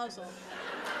piece of the puzzle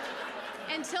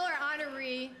until our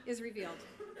honoree is revealed.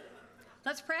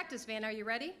 Let's practice, Vanna. Are you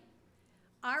ready?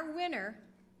 Our winner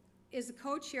is the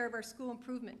co-chair of our school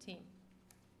improvement team.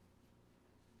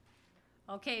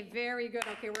 Okay, very good.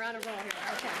 Okay, we're on a roll here.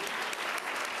 Okay.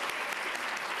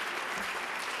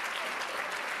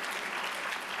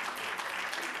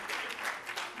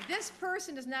 This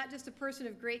person is not just a person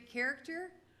of great character,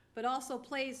 but also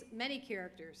plays many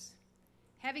characters.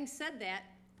 Having said that,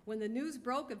 when the news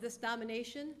broke of this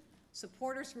nomination,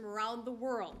 supporters from around the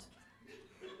world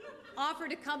offered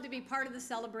to come to be part of the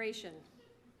celebration.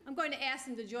 I'm going to ask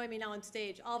them to join me now on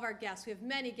stage, all of our guests. We have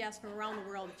many guests from around the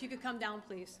world. If you could come down,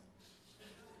 please.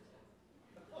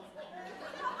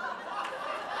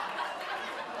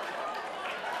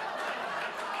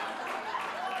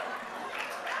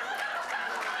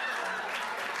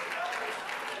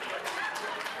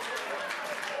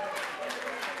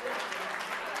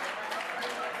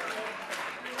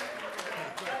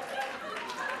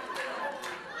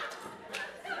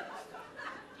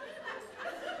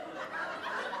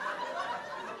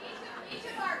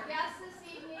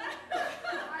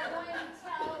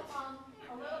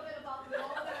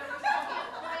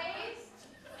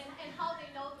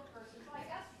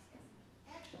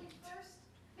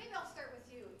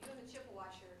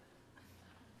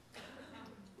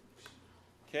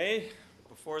 Okay,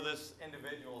 before this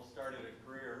individual started a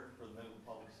career for the Midland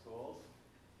Public Schools,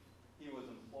 he was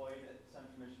employed at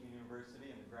Central Michigan University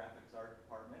in the graphics art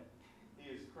department. He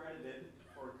is credited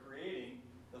for creating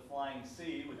the Flying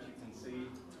C, which you can see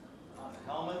on the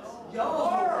helmets.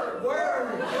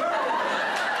 Word!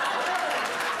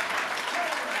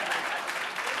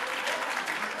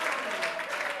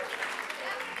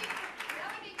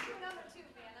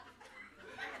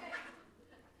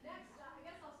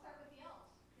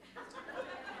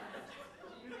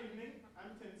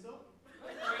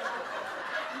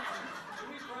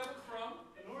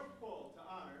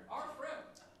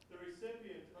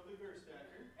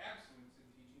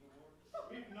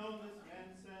 We've known this man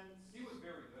since he was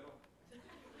very little.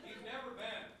 He's never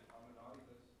been on the naughty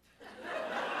list.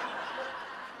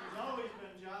 He's always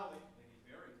been jolly. And he's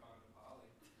very fond of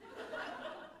Holly.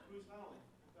 Who's Holly?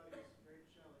 I thought he was Great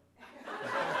Shelley.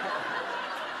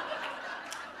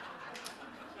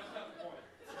 That's not the point.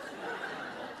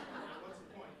 What's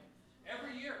the point?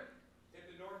 Every year at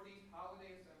the Northeast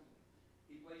Holiday Assembly,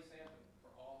 he plays Santa for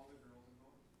all the girls and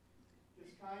boys.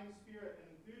 His kind spirit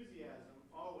and enthusiasm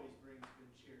always brings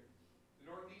good cheer. The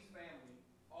Northeast family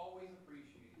always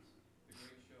appreciates the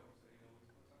great shows that he always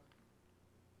puts on.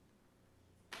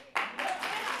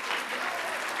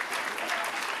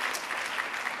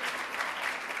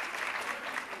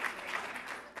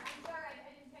 I'm sorry,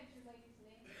 I didn't catch your lady's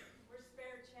name. We're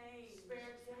Spare Change.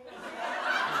 Spare Change.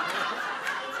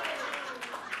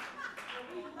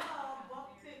 We love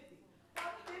 $1.50.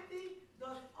 $1.50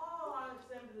 does all our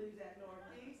assemblies at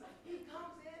Northeast. He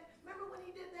comes in. Remember when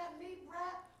he did that meat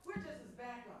wrap? We're just his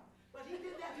backup. But he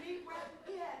did that meat wrap.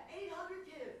 He had 800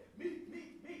 kids. Meat. $1.50.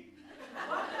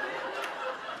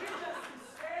 It's just some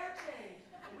spare change.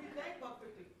 And we thank $1.50.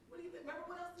 What do you think? Remember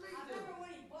what else did he do? I remember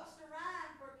when he bust a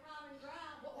rhyme for common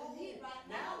ground. What was he right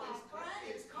Now now?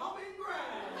 it's common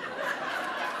ground.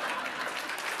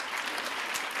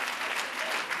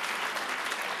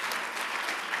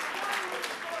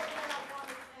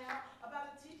 About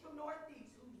a team from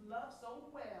Northeast who's loved so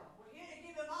well. We're here to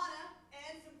give him honor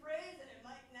and some praise, and it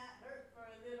might not hurt for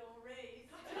a little raise.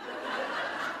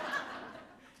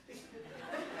 His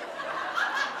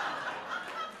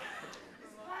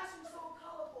classroom's so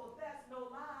colorful, if that's no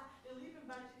lie, they'll even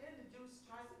invite you in to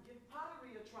try to give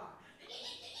pottery a try.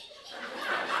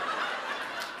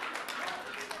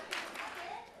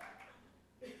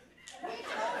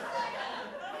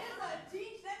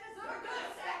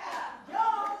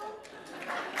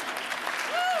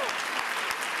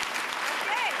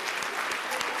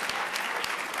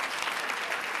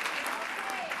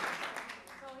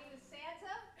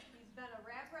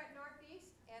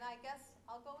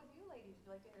 I'll go with you, ladies. Would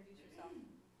you like to introduce yourself?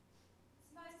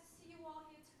 It's nice to see you all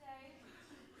here today.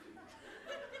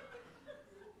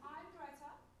 I'm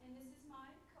Greta, and this is my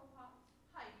co-host,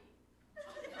 Heidi.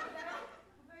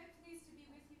 I'm very pleased to be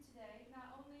with you today.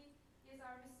 Not only is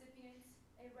our recipient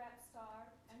a rap star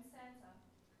and Santa,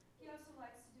 he also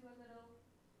likes to do a little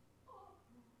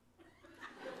opera.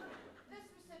 This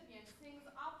recipient sings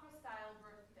opera-style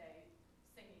birthday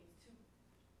singing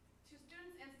to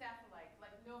students and staff alike,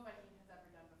 like nobody has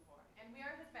ever done before. And we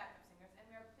are his backup singers, and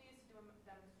we are pleased to do a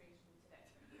demonstration today.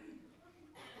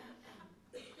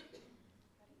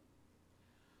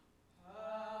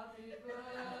 Happy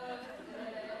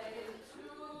birthday to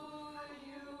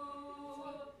you.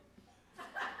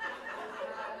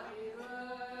 Happy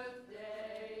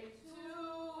birthday to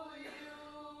you.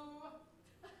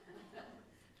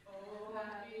 Oh,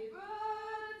 happy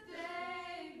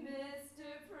birthday, Mr.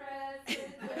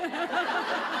 President.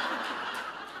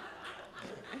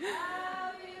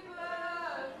 Happy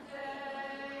birthday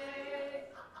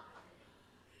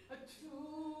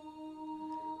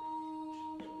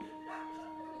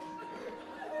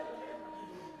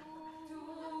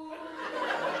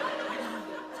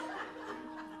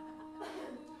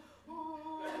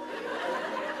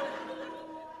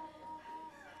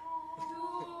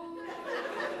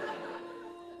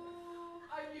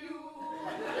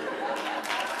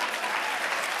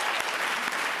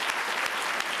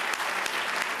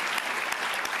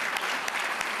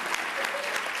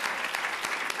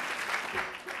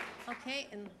Okay,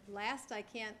 and last,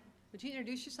 would you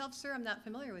introduce yourself, sir? I'm not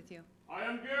familiar with you. I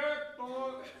am Gert,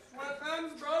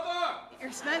 Sven's brother.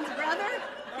 You're Sven's brother?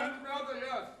 Sven's brother,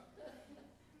 yes.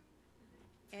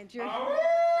 And you're... I'm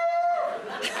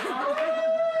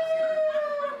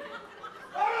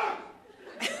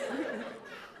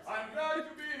glad to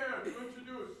be here to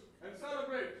introduce and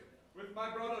celebrate with my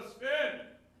brother Sven.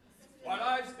 While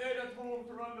I stayed at home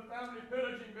to run the family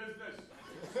pillaging business,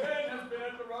 Sven has been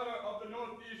at the rudder of the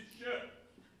Northeast ship.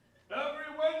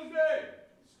 Every Wednesday,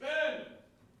 Sven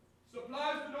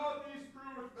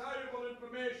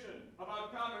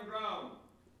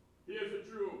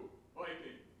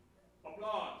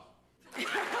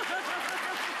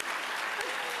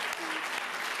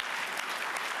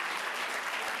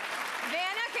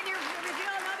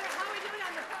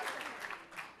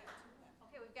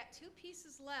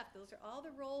left. Those are all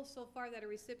the roles so far that a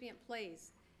recipient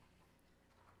plays.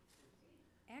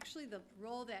 Actually, the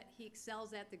role that he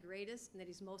excels at the greatest and that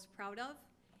he's most proud of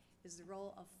is the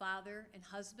role of father and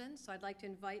husband. So I'd like to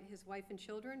invite his wife and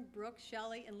children, Brooke,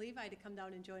 Shelley, and Levi, to come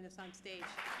down and join us on stage.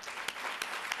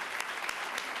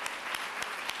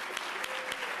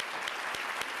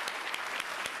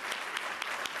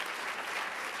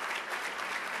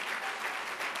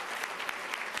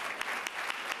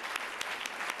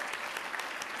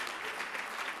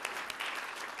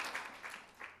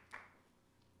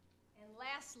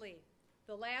 Lastly,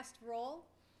 the last role,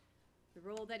 the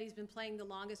role that he's been playing the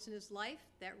longest in his life,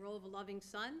 that role of a loving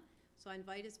son. So I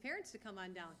invite his parents to come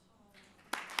on down.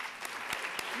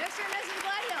 Mr. and Mrs.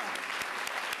 Gladhill.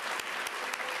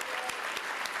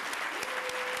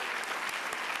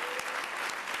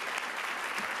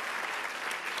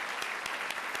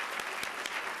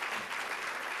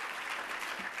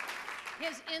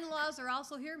 His in-laws are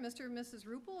also here, Mr. and Mrs.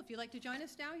 Rupel, if you'd like to join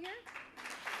us down here.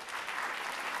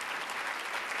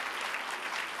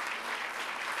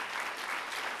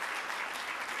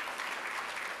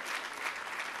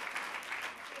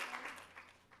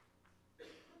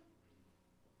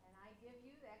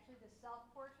 The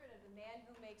self-portrait of the man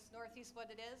who makes Northeast what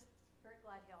it is, Kurt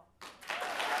Gladhill.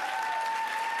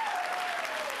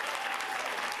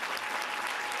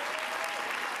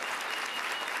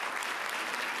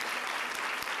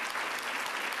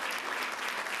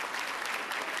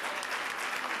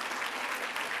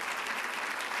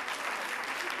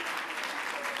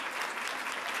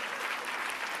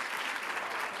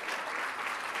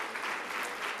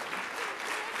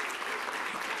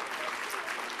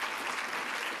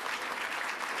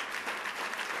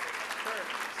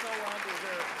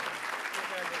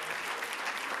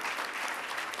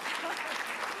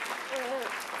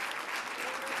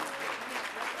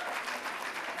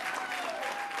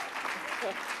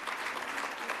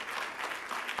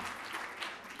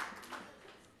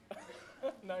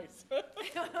 Nice.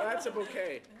 That's a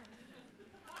bouquet.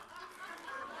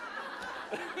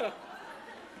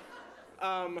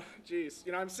 Geez,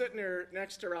 you know, I'm sitting here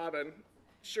next to Robin,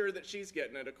 sure that she's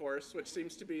getting it, of course, which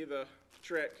seems to be the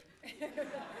trick.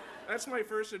 That's my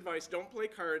first advice. Don't play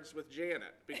cards with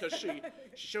Janet, because she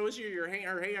shows you her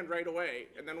hand right away,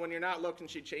 and then when you're not looking,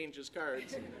 she changes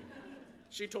cards.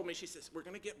 She told me, she says, we're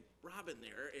going to get Robin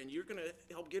there, and you're going to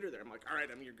help get her there. I'm like, all right,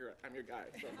 I'm your guy.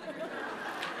 So.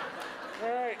 All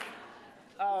right.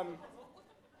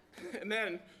 And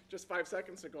then, just 5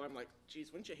 seconds ago, I'm like,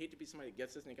 geez, wouldn't you hate to be somebody that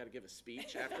gets this and you got to give a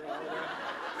speech after all of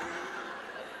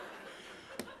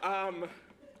that?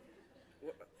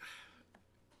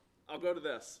 I'll go to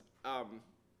this. I'm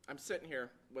sitting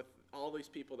here with all these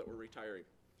people that were retiring.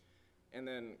 And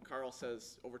then Carl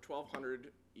says, over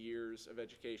 1,200 years of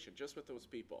education, just with those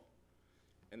people.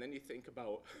 And then you think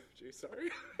about, gee,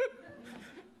 sorry.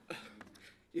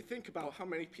 You think about how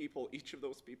many people each of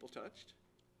those people touched,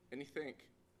 and you think,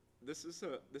 this is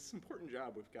an important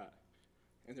job we've got.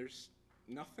 And there's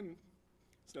nothing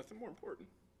more important.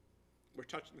 We're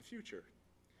touching the future.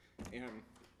 And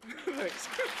thanks.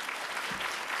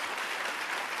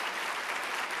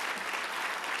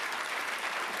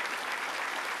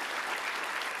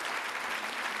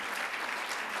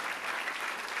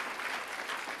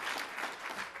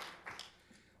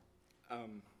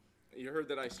 You heard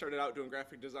that I started out doing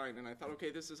graphic design, and I thought,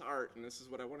 okay, this is art, and this is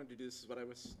what I wanted to do, this is what I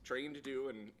was trained to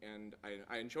do, and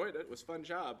I enjoyed it. It was a fun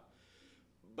job.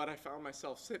 But I found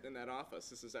myself sitting in that office.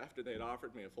 This is after they had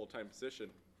offered me a full-time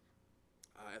position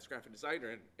as a graphic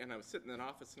designer, and I was sitting in that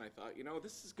office, and I thought, you know,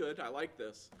 this is good, I like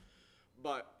this,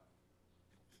 but,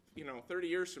 you know, 30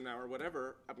 years from now or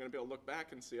whatever, I'm going to be able to look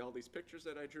back and see all these pictures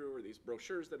that I drew or these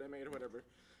brochures that I made or whatever,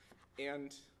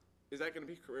 and is that going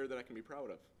to be a career that I can be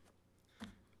proud of?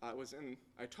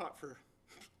 I taught for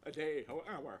a day, an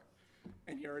hour,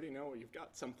 and you already know you've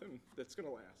got something that's going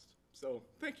to last. So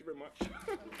thank you very much.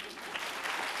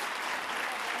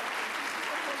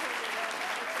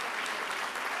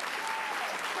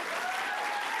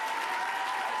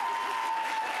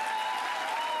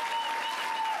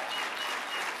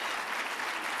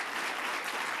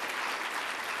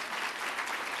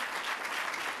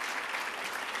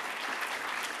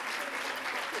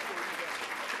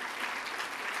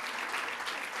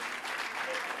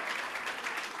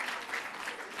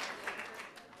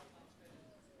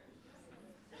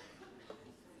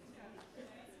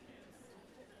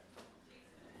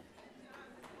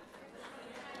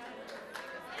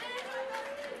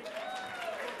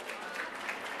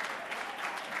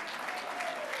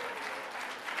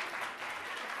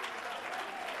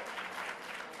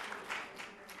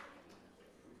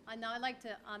 Now I'd like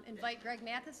to invite Greg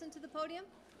Matheson to the podium.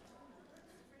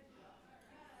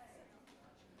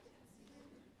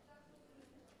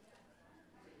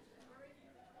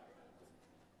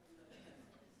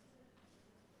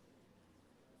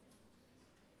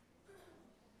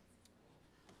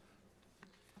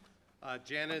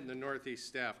 Janet and the Northeast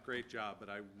staff, great job, but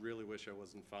I really wish I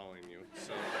wasn't following you.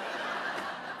 So.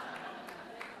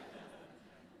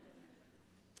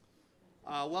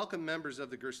 Welcome members of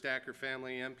the Gerstacker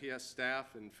family, MPS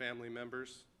staff, and family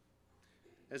members.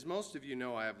 As most of you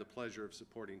know, I have the pleasure of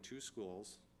supporting two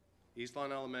schools, East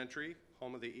Lawn Elementary,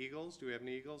 home of the Eagles. Do we have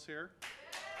any Eagles here?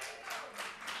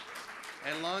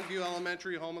 And Longview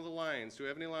Elementary, home of the Lions. Do we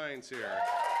have any Lions here?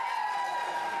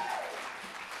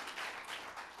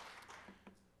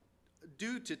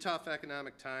 Due to tough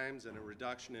economic times and a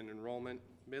reduction in enrollment,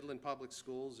 Midland Public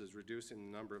Schools is reducing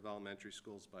the number of elementary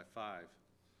schools by 5.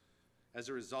 As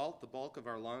a result, the bulk of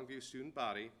our Longview student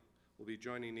body will be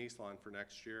joining East Lawn for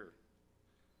next year.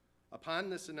 Upon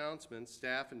this announcement,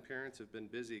 staff and parents have been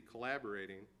busy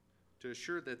collaborating to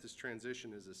assure that this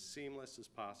transition is as seamless as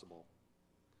possible.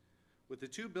 With the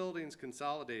two buildings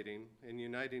consolidating and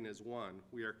uniting as one,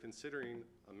 we are considering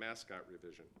a mascot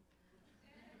revision.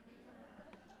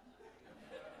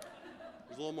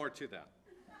 There's a little more to that.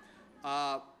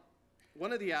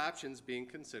 One of the options being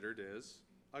considered is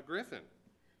a griffin.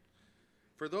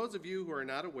 For those of you who are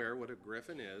not aware what a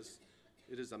griffin is,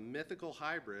 it is a mythical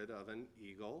hybrid of an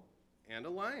eagle and a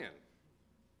lion.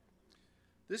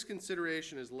 This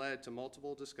consideration has led to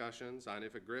multiple discussions on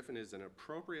if a griffin is an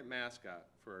appropriate mascot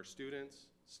for our students,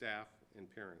 staff, and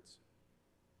parents.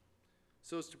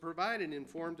 So as to provide an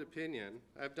informed opinion,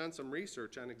 I've done some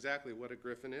research on exactly what a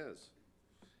griffin is.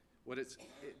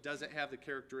 Does it have the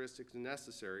characteristics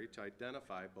necessary to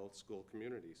identify both school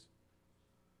communities?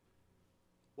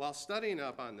 While studying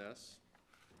up on this,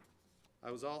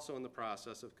 I was also in the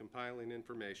process of compiling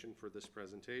information for this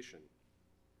presentation.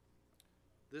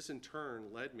 This in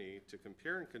turn led me to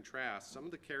compare and contrast some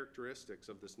of the characteristics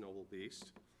of this noble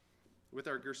beast with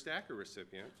our Gerstacker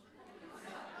recipient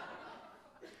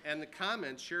and the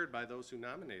comments shared by those who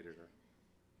nominated her.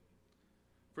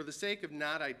 For the sake of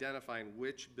not identifying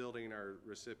which building our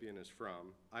recipient is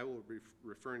from, I will be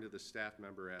referring to the staff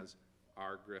member as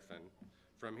our Griffin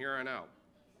from here on out.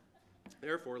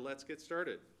 Therefore, let's get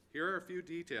started. Here are a few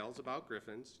details about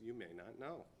griffins you may not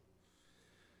know.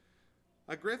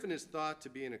 A griffin is thought to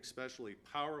be an especially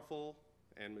powerful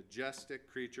and majestic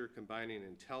creature combining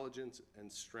intelligence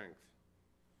and strength.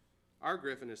 Our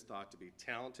griffin is thought to be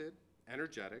talented,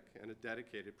 energetic, and a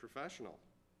dedicated professional.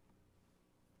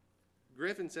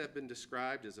 Griffins have been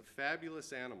described as a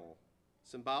fabulous animal,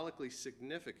 symbolically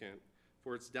significant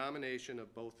for its domination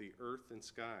of both the earth and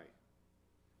sky.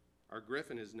 Our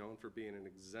griffin is known for being an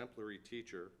exemplary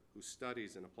teacher who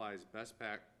studies and applies best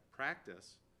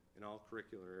practice in all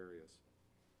curricular areas.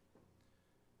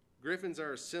 Griffins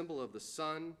are a symbol of the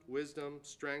sun, wisdom,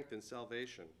 strength, and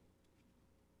salvation.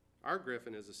 Our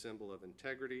griffin is a symbol of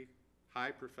integrity,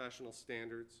 high professional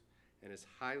standards, and is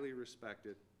highly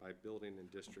respected by building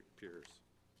and district peers.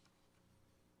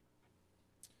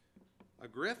 A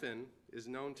griffin is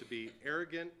known to be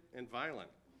arrogant and violent.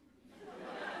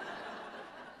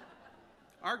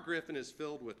 Our griffin is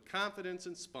filled with confidence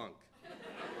and spunk.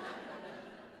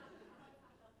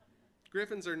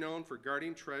 Griffins are known for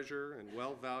guarding treasure and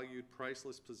well-valued,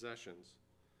 priceless possessions.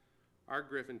 Our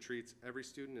griffin treats every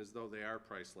student as though they are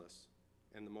priceless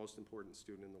and the most important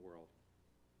student in the world.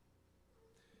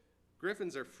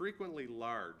 Griffins are frequently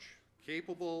large,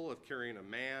 capable of carrying a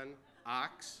man,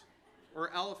 ox,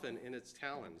 or elephant in its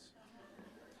talons.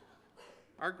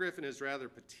 Our griffin is rather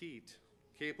petite,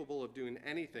 capable of doing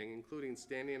anything, including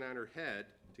standing on her head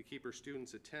to keep her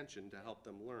students' attention to help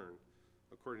them learn,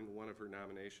 according to one of her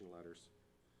nomination letters.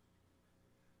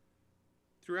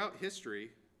 Throughout history,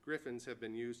 griffins have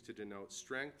been used to denote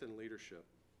strength and leadership.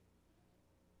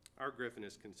 Our griffin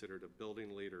is considered a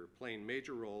building leader, playing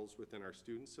major roles within our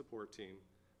student support team,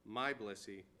 My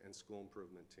Blissey, and school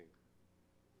improvement team.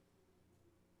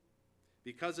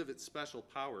 Because of its special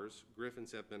powers,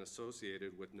 griffins have been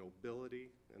associated with nobility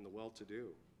and the well-to-do.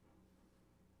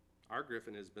 Our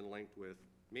griffin has been linked with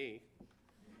me,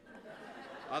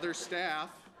 other staff,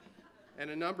 and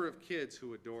a number of kids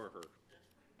who adore her.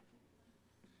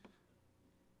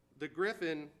 The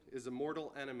griffin is a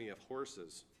mortal enemy of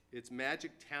horses. Its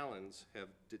magic talons have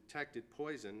detected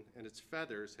poison, and its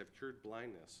feathers have cured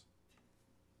blindness.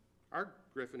 Our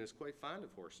griffin is quite fond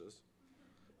of horses.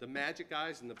 The magic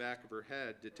eyes in the back of her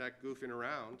head detect goofing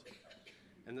around,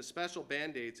 and the special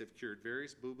Band-Aids have cured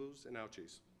various boo-boos and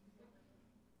ouchies.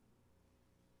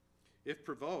 If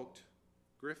provoked,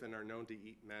 griffin are known to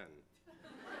eat men.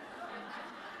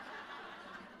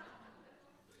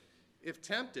 If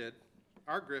tempted,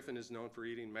 our griffin is known for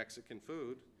eating Mexican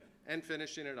food and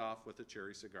finishing it off with a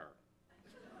cherry cigar.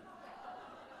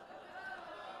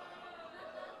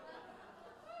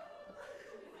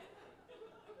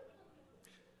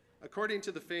 According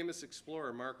to the famous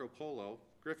explorer Marco Polo,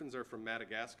 griffins are from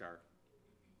Madagascar.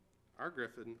 Our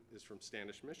griffin is from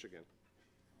Standish, Michigan.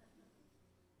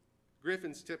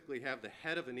 Griffins typically have the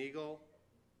head of an eagle,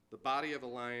 the body of a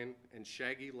lion, and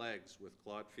shaggy legs with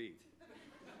clawed feet.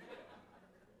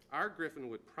 Our griffin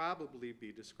would probably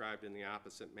be described in the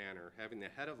opposite manner, having the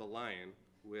head of a lion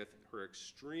with her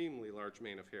extremely large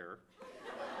mane of hair.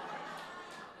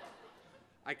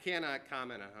 I cannot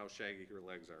comment on how shaggy her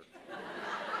legs are.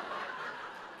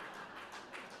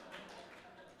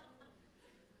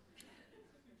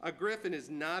 A griffin is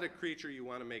not a creature you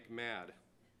want to make mad.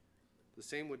 The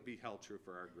same would be held true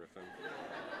for our griffin.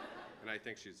 And I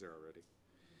think she's there already.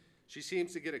 She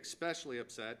seems to get especially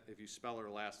upset if you spell her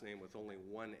last name with only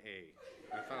one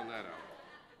A. I found that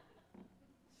out.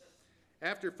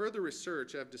 After further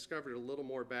research, I've discovered a little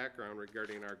more background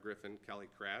regarding our griffin, Kelly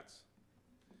Kratz.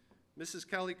 Mrs.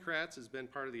 Kelly Kratz has been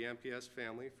part of the MPS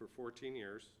family for 14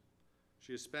 years.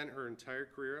 She has spent her entire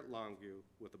career at Longview,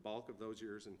 with the bulk of those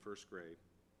years in first grade.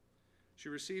 She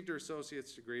received her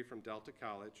associate's degree from Delta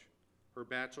College, her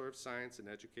Bachelor of Science in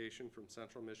Education from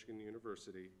Central Michigan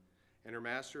University, and her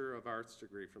Master of Arts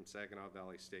degree from Saginaw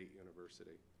Valley State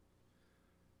University.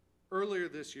 Earlier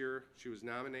this year, she was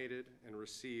nominated and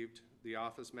received the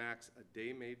Office Max A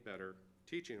Day Made Better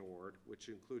Teaching Award, which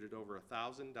included over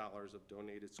 $1,000 of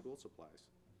donated school supplies.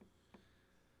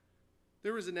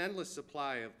 There was an endless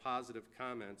supply of positive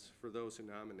comments for those who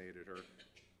nominated her.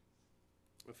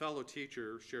 A fellow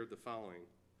teacher shared the following: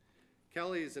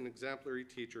 Kelly is an exemplary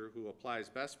teacher who applies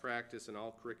best practice in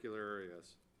all curricular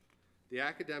areas. The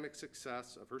academic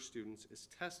success of her students is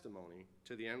testimony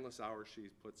to the endless hours she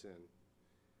puts in.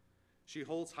 She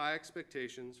holds high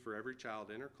expectations for every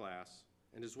child in her class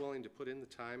and is willing to put in the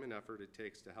time and effort it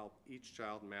takes to help each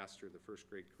child master the first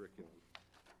grade curriculum.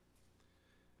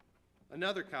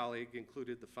 Another colleague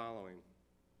included the following: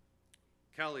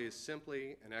 Kelly is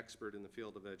simply an expert in the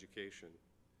field of education.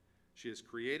 She is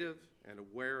creative and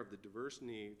aware of the diverse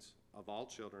needs of all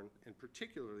children, and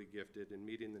particularly gifted in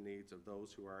meeting the needs of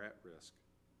those who are at risk.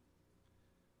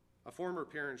 A former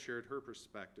parent shared her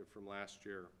perspective from last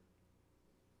year.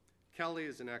 Kelly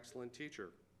is an excellent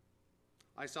teacher.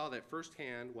 I saw that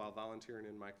firsthand while volunteering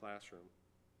in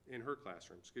her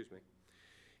classroom.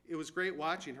 It was great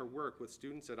watching her work with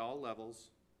students at all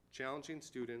levels, challenging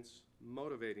students,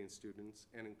 motivating students,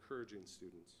 and encouraging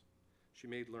students. She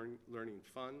made learning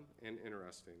fun and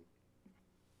interesting.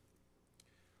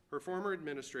 Her former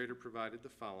administrator provided the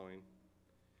following: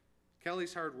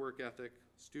 Kelly's hard work ethic,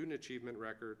 student achievement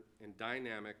record, and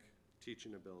dynamic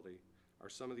teaching ability are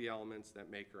some of the elements that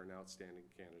make her an outstanding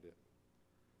candidate.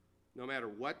 No matter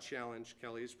what challenge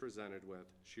Kelly is presented with,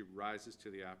 she rises to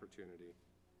the opportunity.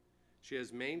 She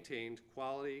has maintained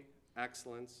quality,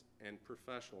 excellence, and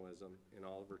professionalism in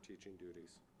all of her teaching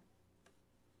duties.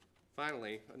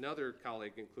 Finally, another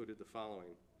colleague included the following: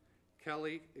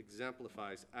 Kelly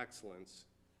exemplifies excellence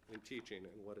in teaching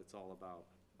and what it's all about.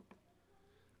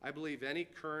 I believe any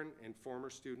current and former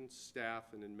students,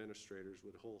 staff, and administrators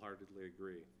would wholeheartedly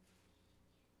agree.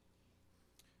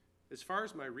 As far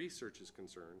as my research is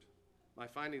concerned, my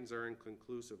findings are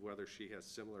inconclusive whether she has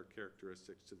similar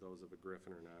characteristics to those of a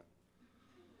griffin or not.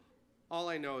 All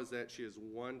I know is that she is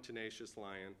one tenacious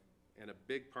lion and a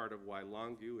big part of why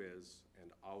Longview is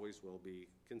and always will be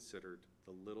considered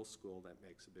the little school that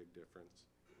makes a big difference.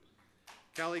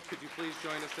 Kelly, could you please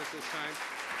join us at this time?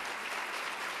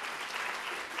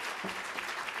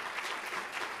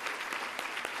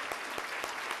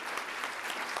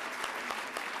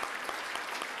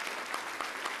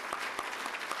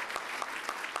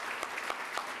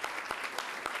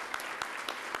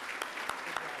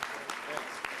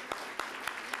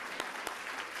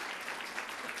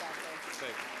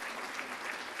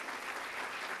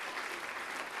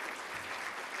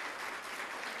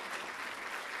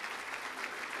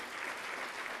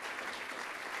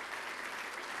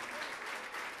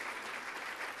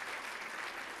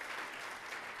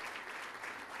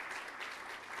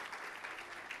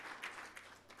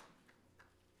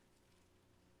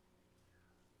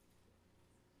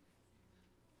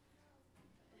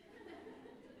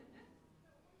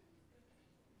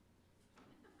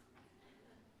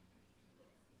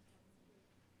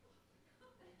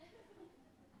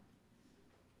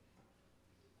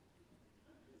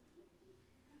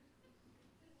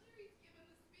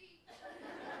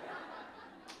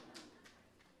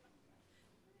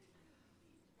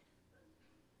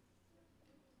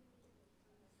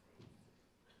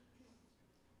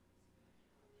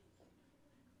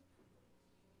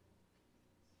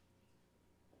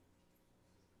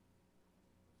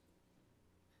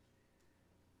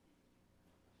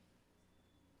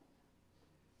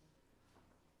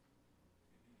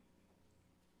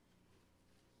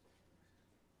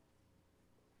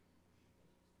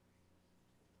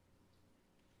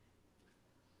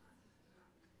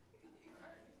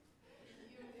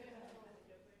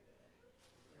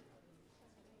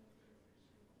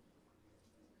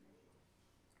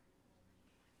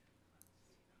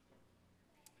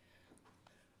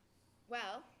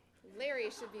 Well, Larry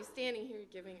should be standing here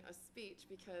giving a speech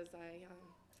because I'm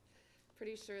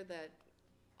pretty sure that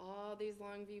all these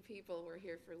Longview people were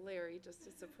here for Larry just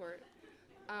to support.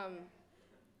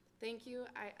 Thank you.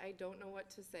 I don't know what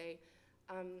to say.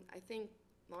 I think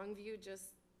Longview just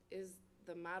is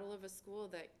the model of a school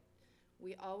that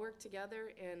we all work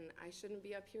together, and I shouldn't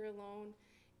be up here alone.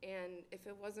 And if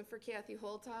it wasn't for Kathy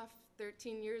Holtoff,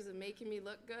 13 years of making me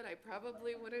look good, I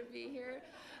probably wouldn't be here.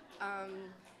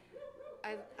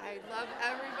 I love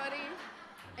everybody,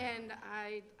 and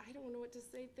I don't know what to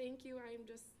say. Thank you. I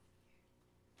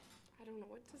don't know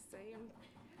what to say.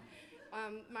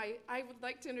 I would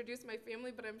like to introduce my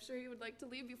family, but I'm sure you would like to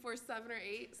leave before 7 or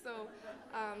 8. So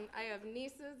I have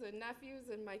nieces and nephews,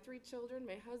 and my 3 children,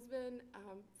 my husband,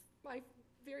 my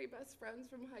very best friends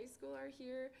from high school are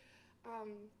here.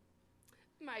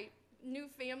 My new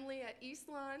family at East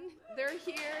Lawn, they're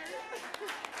here.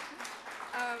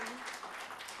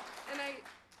 And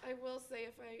I will say,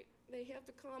 if they have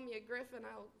to call me a Griffin,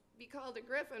 I'll be called a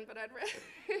Griffin, but I'd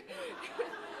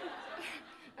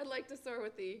like to soar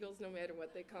with the Eagles no matter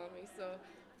what they call me. So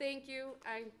thank you.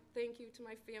 I thank you to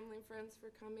my family and friends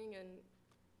for coming, and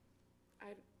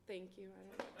I thank you. I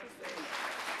don't know what to say.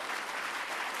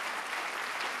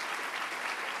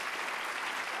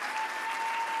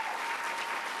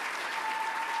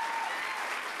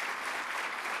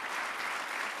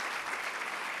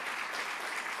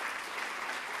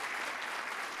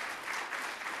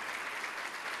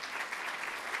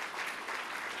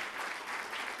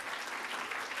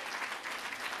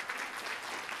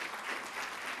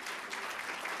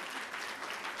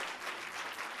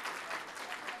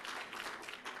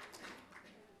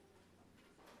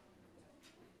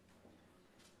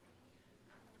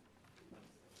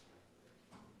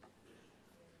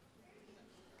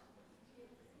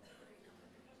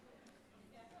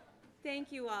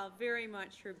 Thank you all very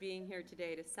much for being here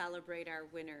today to celebrate our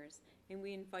winners, and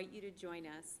we invite you to join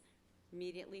us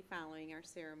immediately following our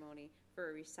ceremony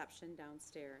for a reception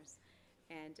downstairs.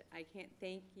 And I can't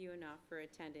thank you enough for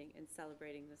attending and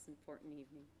celebrating this important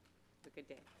evening. Have a good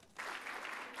day.